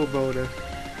Rick Roll boulder.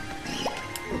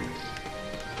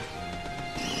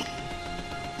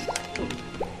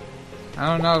 I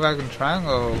don't know if I can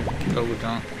triangle double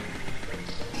jump.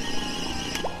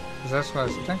 Cause that's what I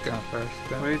was thinking at first.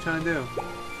 What are you trying to do?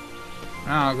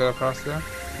 I'll go across there.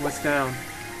 What's down?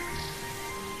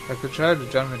 I could try to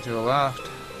jump into the left.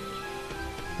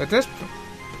 But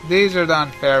these are the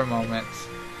unfair moments.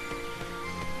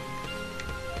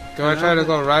 Do I try to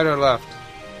go right or left?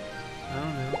 I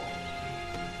don't know.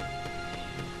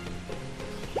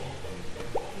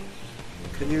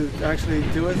 Can you actually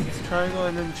do a triangle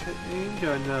and then change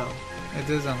or no? It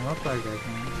doesn't look like I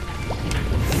can.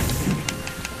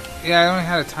 Yeah, I only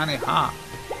had a tiny hop.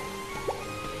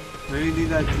 Maybe you need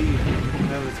that deep,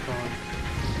 whatever it's called.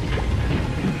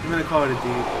 I'm gonna call it a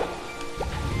deep.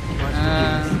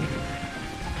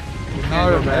 No,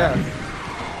 they're bad.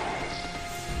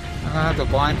 I'm gonna have to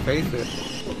blind faith it.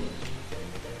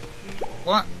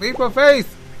 What? Leap of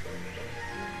faith!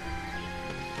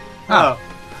 Oh.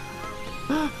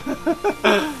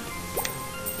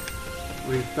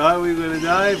 We thought we were gonna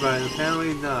die, but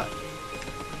apparently not.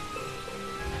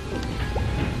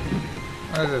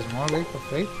 What is this? More leap of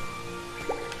faith?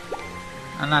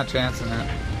 I'm not chancing it.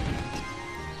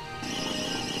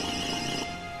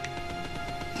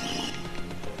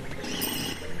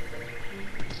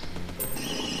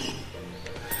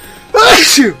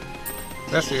 Shoot!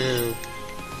 That's you.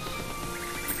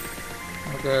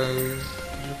 Okay,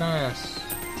 you're gonna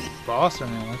boss or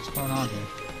man? What's going on here?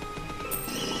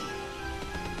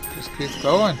 Just keeps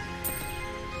going.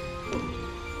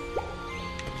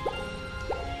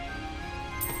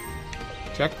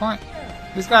 Checkpoint?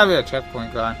 There's gotta be a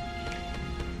checkpoint guy.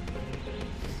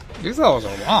 These levels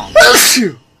are long.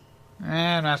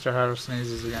 And Master Haru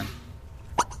sneezes again.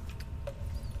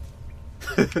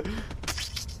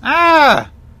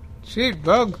 Ah! Cheat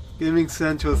bug. Gaming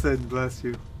Central said bless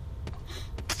you.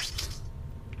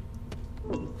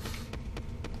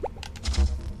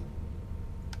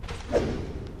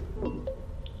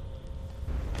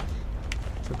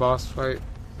 It's a boss fight.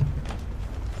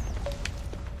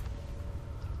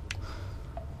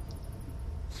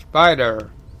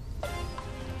 Spider.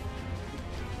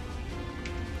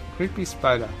 Creepy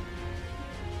spider.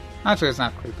 Actually, it's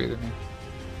not creepy to me.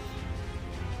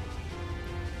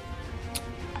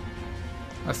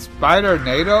 A spider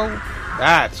NATO?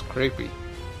 That's creepy.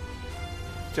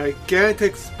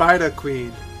 Gigantic Spider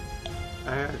Queen.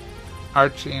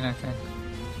 Archene, I think.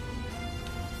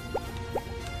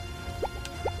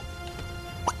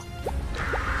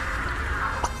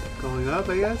 Going up,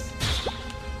 I guess?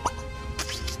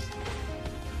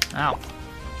 Ow.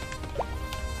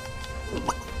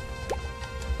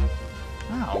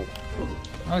 Ow.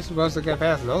 How am I supposed to get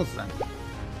past those things?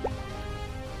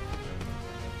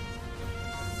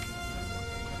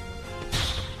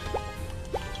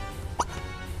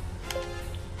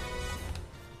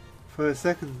 For a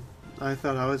second, I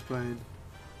thought I was playing.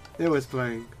 It was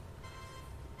playing.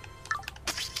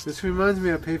 This reminds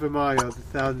me of Paper Mario, the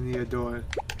 1,000-Year Door.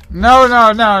 No,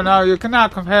 no, no, no. You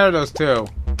cannot compare those two.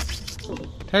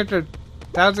 Paper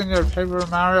 1,000-Year Paper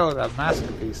Mario is a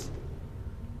masterpiece.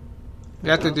 You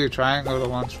have to do triangle the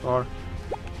once for.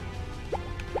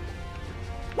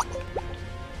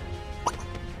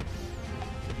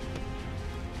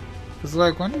 It's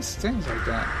like when he stings like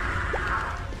that.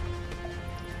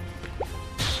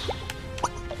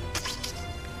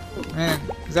 Man,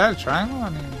 is that a triangle? I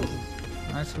mean,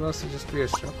 am I supposed to just be a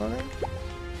circle there?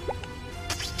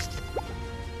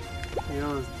 You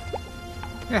know,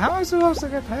 Yeah, how am I supposed to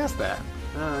get past that?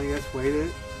 I guess wait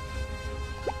it.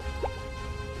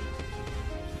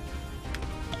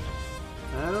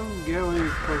 I don't get what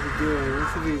he's supposed to do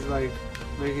unless if he's like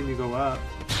making you go up.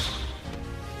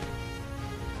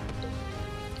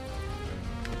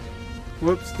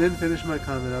 Whoops, didn't finish my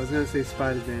comment. I was gonna say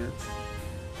spider dance.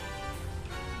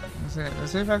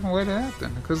 Let's see if I can wait it out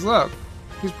then. Because look,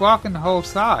 he's blocking the whole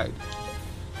side.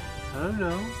 I don't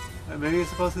know. Maybe you're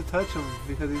supposed to touch him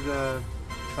because he's a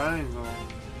triangle.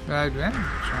 But I've been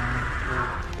trying.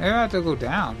 Maybe I have to go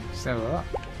down instead of up.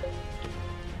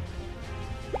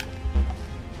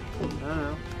 I don't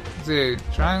know. See,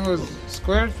 triangles,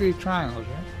 squares be triangles,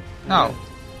 right? No.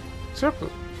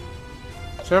 Circles.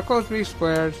 Circles be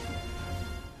squares.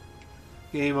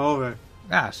 Game over.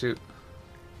 Ah, shoot.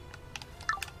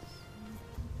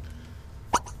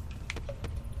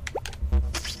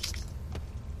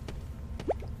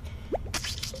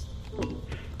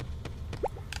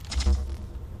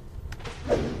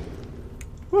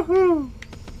 Woohoo!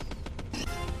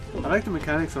 I like the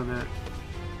mechanics on that.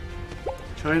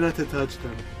 Try not to touch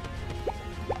them.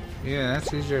 Yeah,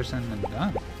 that's easier said than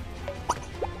done.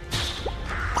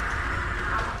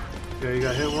 Yeah, you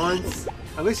got hit once.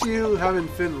 At least you have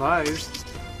infinite lives.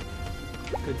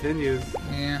 Continues.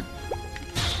 Yeah.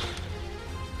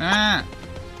 Ah!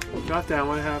 Drop down.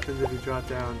 What happens if you drop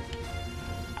down?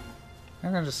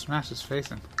 I'm gonna just smash his face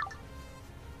in.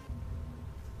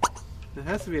 There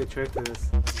has to be a trick to this.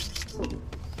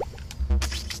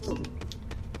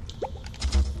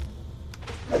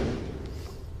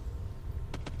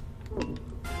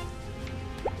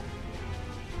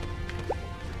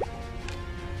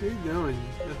 What are you doing?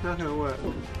 That's not gonna work.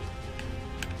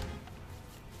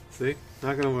 See?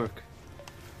 Not gonna work.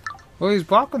 Well, he's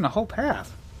blocking the whole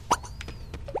path.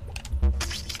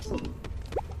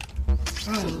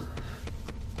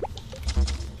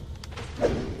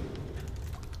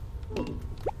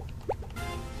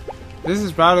 This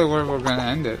is probably where we're gonna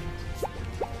end it.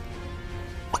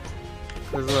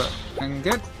 Cause look, I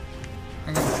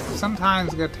can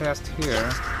sometimes get past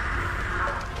here.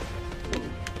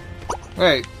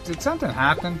 Wait, did something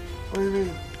happen? What do you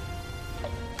mean?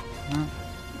 I don't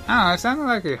know, it sounded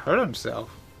like he hurt himself.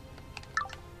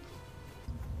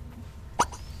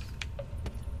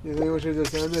 You think we should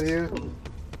just end it here?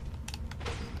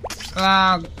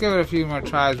 I'll give it a few more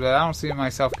tries, but I don't see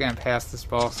myself getting past this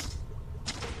boss.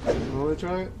 Wanna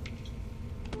try it?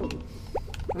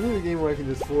 I need a game where I can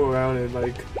just fool around it,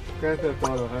 like Grand Theft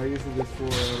Auto, how I used to just fool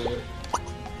around with it.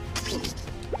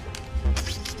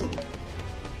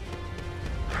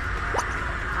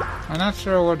 I'm not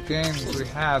sure what games we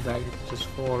have that you can just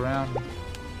fool around.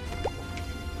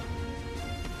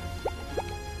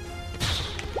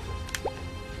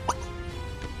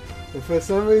 If for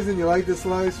some reason you like this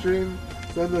live stream,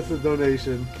 send us a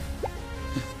donation.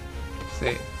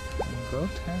 See, go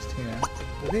test here.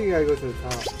 I think you gotta go to the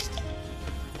top.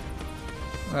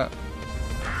 Look.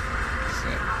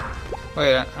 See.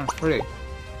 Wait, I'm free. At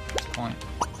this point.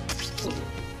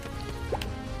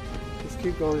 Just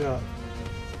keep going up.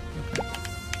 Okay.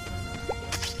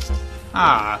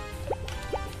 Ah.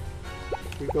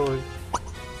 Keep going.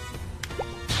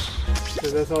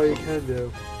 Because that's all you can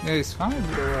do. Yeah, he's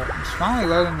finally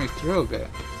letting me through a bit.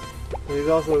 And he's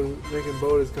also making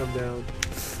boulders come down.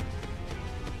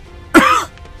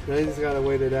 Now you just gotta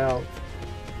wait it out.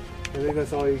 I think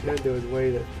that's all you can do is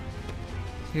wait it.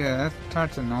 Yeah, that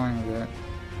part's annoying a bit.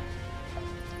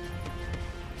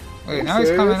 Wait, now serious?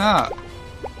 he's coming up.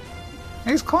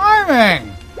 He's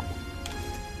climbing!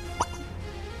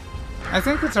 I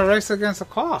think it's a race against the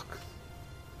clock.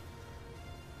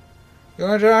 You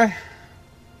wanna try?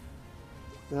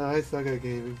 No, I suck at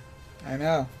gaming. I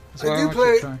know. I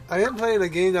am playing a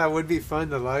game that would be fun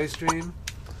to live stream,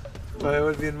 but it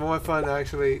would be more fun to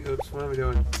actually. Oops, what am I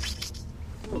doing?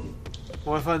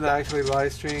 More fun to actually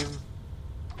live stream.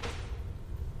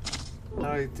 How do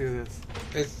I do this?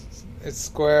 It's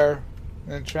square,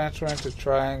 then transfer into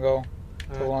triangle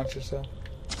to launch yourself.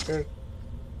 Here.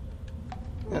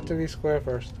 You have to be square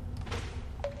first.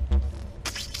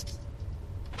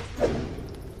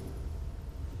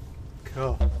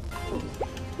 Cool.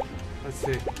 Let's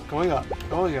see. Going up.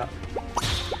 Going up.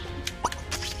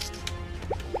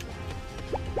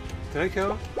 Did I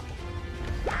kill?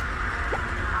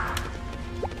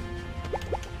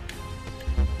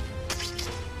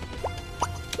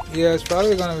 Yeah, it's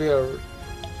probably gonna be a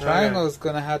triangle. Is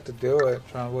gonna have to do it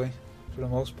probably for the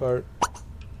most part.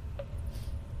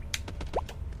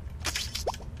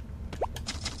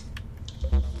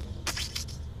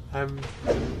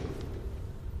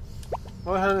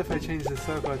 What happens if I change the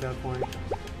circle at that point?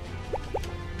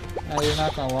 No, you're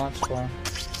not gonna launch for him.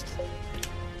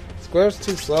 Square's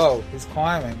too slow. He's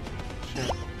climbing.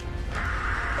 Shit.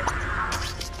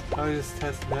 I was just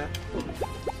testing that.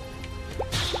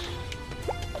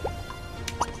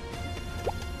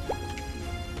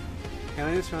 Can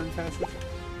I just run past this?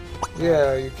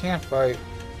 Yeah, you can't fight.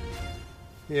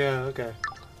 Yeah, okay.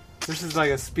 This is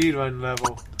like a speedrun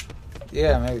level.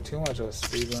 Yeah, maybe too much of a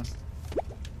speed run.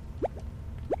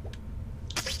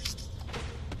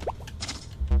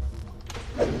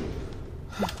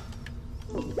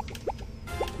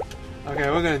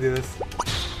 we're gonna do this.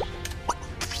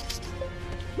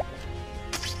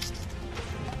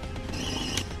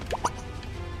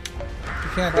 You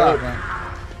can't do it, man.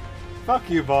 Fuck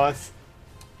you, boss.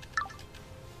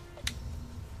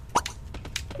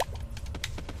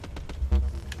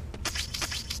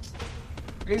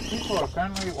 These people are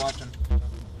currently watching.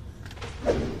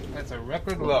 That's a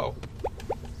record low.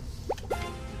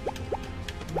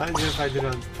 Imagine if I did it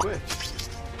on Twitch.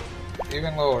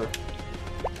 Even lower.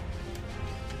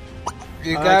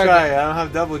 You I'll gotta try. I don't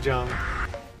have double jump.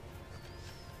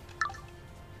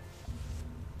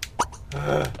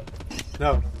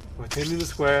 No. We're changing the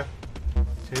square.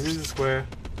 Changing the square.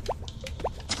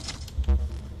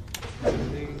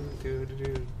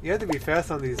 You have to be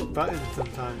fast on these buttons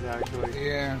sometimes, actually.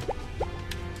 Yeah.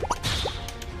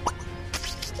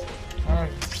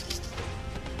 Alright.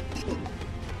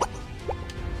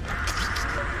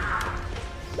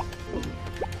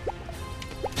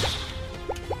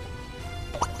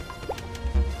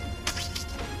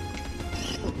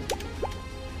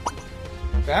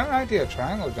 That might be a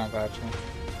triangle jump, actually.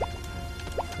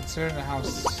 Considering how...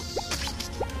 Shit,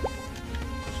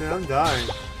 I'm dying.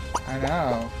 I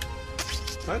know.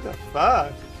 What the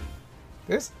fuck?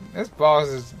 This boss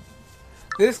is...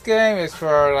 This game is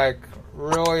for, like,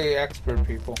 really expert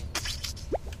people.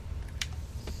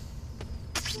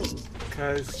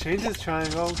 Because change this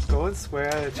triangle, go in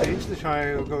square, change the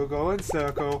triangle, go in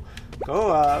circle,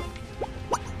 go up.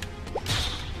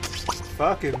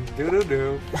 Fucking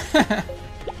doo-doo-doo.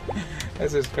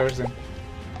 That's his cursing.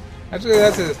 Actually,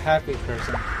 that's his happy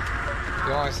cursing. You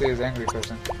don't want to see his angry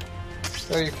cursing.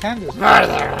 So you can just...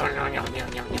 Ah!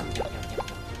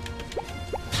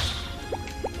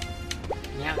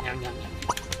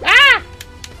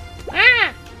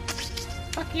 Ah!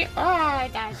 Fuck you. Oh, I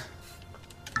died.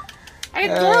 I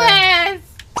didn't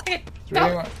do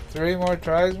this! Three more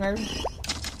tries, maybe?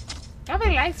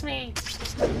 Nobody likes me.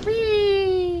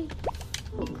 Whee!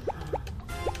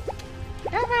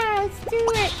 Come on, let's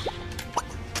do it.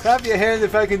 Clap your hands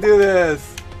if I can do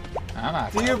this. I'm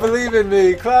not. Do you believe in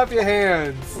me? Clap your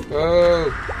hands.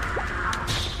 Whoa!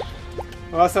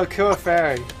 Also, kill a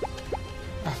fairy.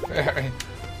 A fairy.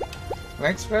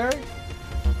 Link's fairy?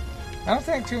 I don't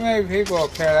think too many people will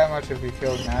care that much if you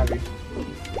killed Navi.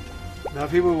 Now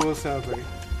people will celebrate.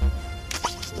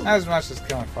 Not as much as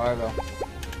killing Fly, though.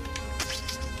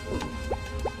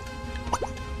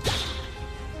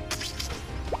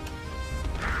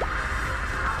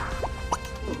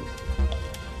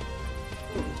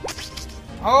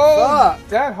 Oh, fuck.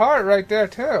 That heart right there,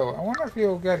 too. I wonder if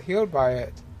you'll get healed by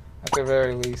it, at the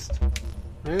very least.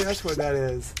 Maybe that's what that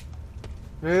is.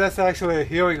 Maybe that's actually a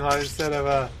healing heart instead of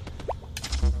a...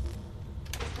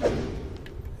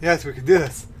 Yes, we can do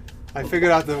this. I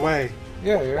figured out the way.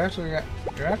 Yeah, you're actually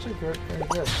pretty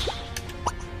good.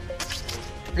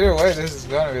 Either way, this is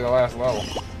going to be the last level.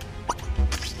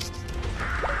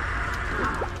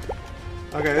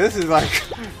 Okay, this is like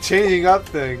changing up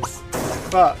things.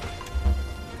 Fuck.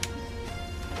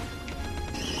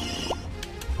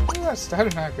 Look at that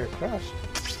starter not get crushed.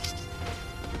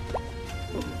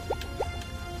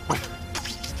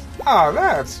 Oh,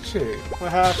 that's cheap.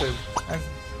 What happened?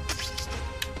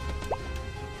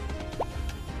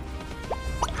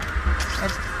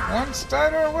 That's one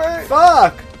starter away.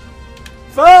 Fuck!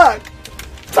 Fuck!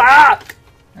 Fuck!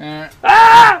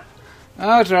 Ah!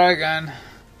 I'll try again.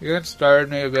 You inspired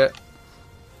me a bit.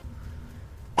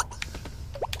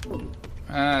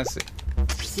 Let's see.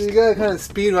 So you gotta kind of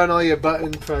speed run all your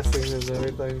button pressing and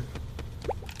everything.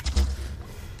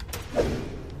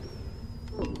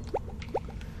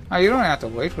 Oh, you don't have to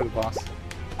wait for the boss.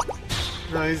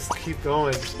 No, you just keep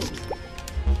going.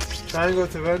 Triangle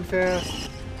to run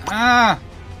fast. Ah!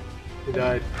 You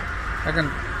died. I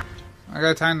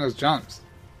gotta time those jumps.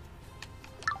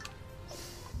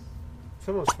 It's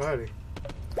almost Friday.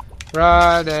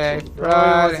 Friday, I want to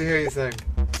Friday. hear you sing.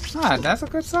 Ah, that's a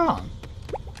good song.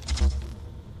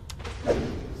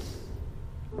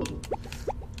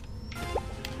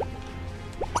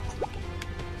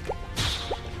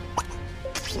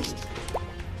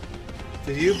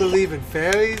 Do you believe in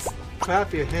fairies?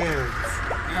 Clap your hands.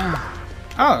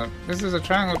 Oh, this is a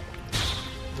triangle.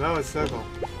 No, it's circle.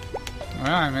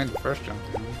 Well, I made the first jump.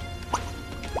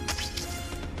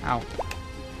 Ow.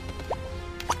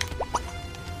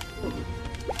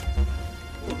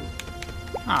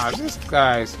 Ah, this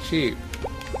guy's cheap.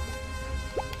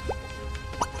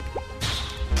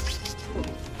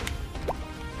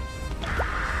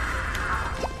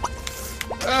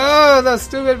 Oh, that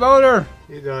stupid motor!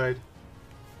 You died.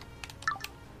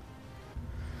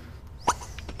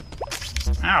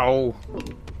 Ow.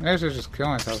 Maybe I should just kill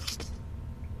myself.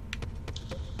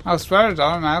 Oh, spiders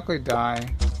automatically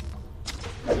die.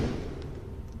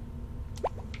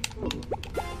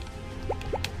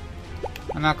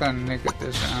 I'm not gonna make it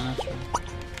this round, actually.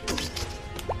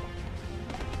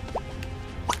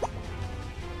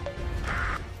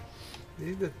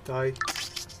 Need to die.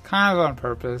 Kind of on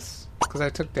purpose, because I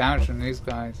took damage from these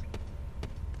guys.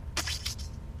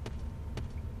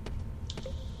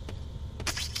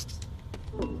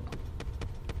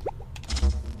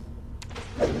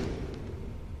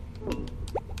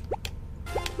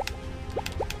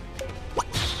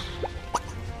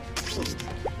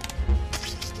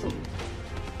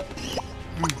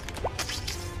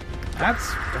 That's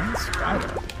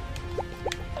spider.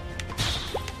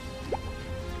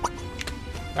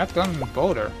 That's done in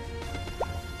Boulder.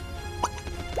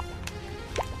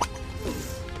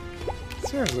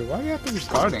 Seriously, why do you have to be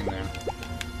guarding there?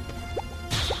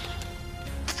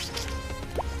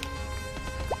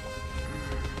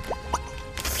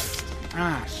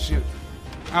 Ah, shoot.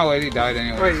 Oh wait, he died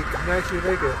anyway. Wait, you can actually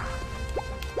make it.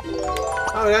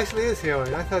 Oh, it actually is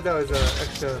healing. I thought that was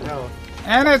extra health.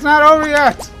 And it's not over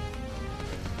yet!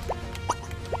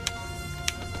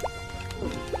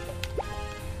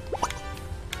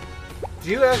 Do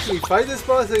you actually fight this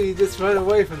boss, or you just run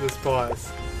away from this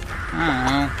boss?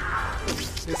 I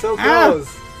You're so don't know.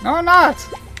 close. No, I'm not!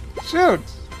 Shoot!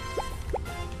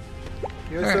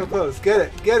 You're so close. Get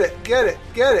it, get it, get it,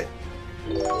 get it!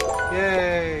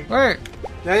 Yay! Wait,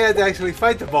 Now you have to actually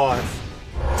fight the boss.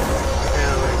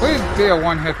 Apparently. please be a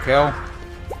one-hit kill.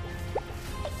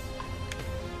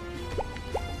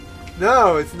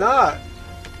 No, it's not.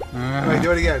 Wait,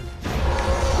 do it again.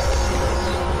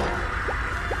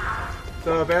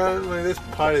 So apparently this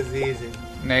part is easy.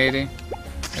 Nady.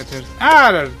 It's just,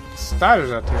 there's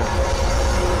spiders up here.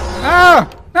 No!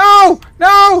 No!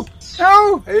 No!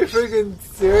 No! Are you freaking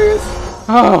serious?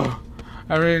 Oh!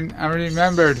 I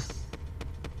remembered.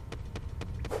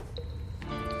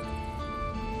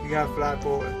 You got flat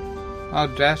forward. I'll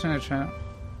dash in the trap.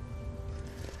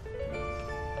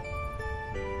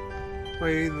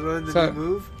 Wait, you learned the So- new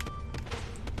move?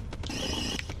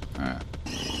 Alright.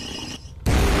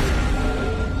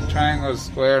 Triangle,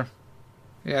 square.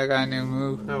 Yeah, I got a new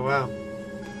move. Oh wow.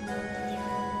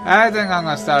 I think I'm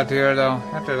gonna start here though,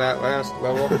 after that last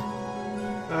level.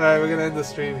 Alright, we're gonna end the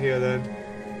stream here then.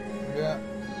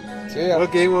 Yeah. See ya.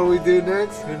 What game will we do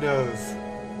next? Who knows?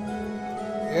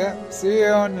 Yeah, see you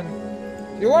on the...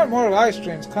 If you want more live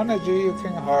streams, come to GU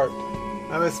King of Heart.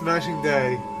 Have a smashing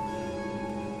day.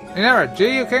 Remember,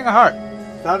 GU King of Heart.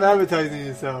 Stop advertising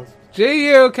yourself.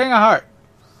 GU King of Heart.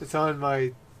 It's on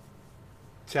my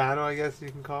channel, I guess you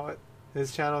can call it.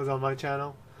 His channel is on my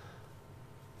channel.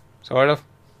 Sort of.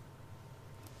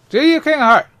 GU King of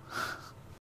Heart.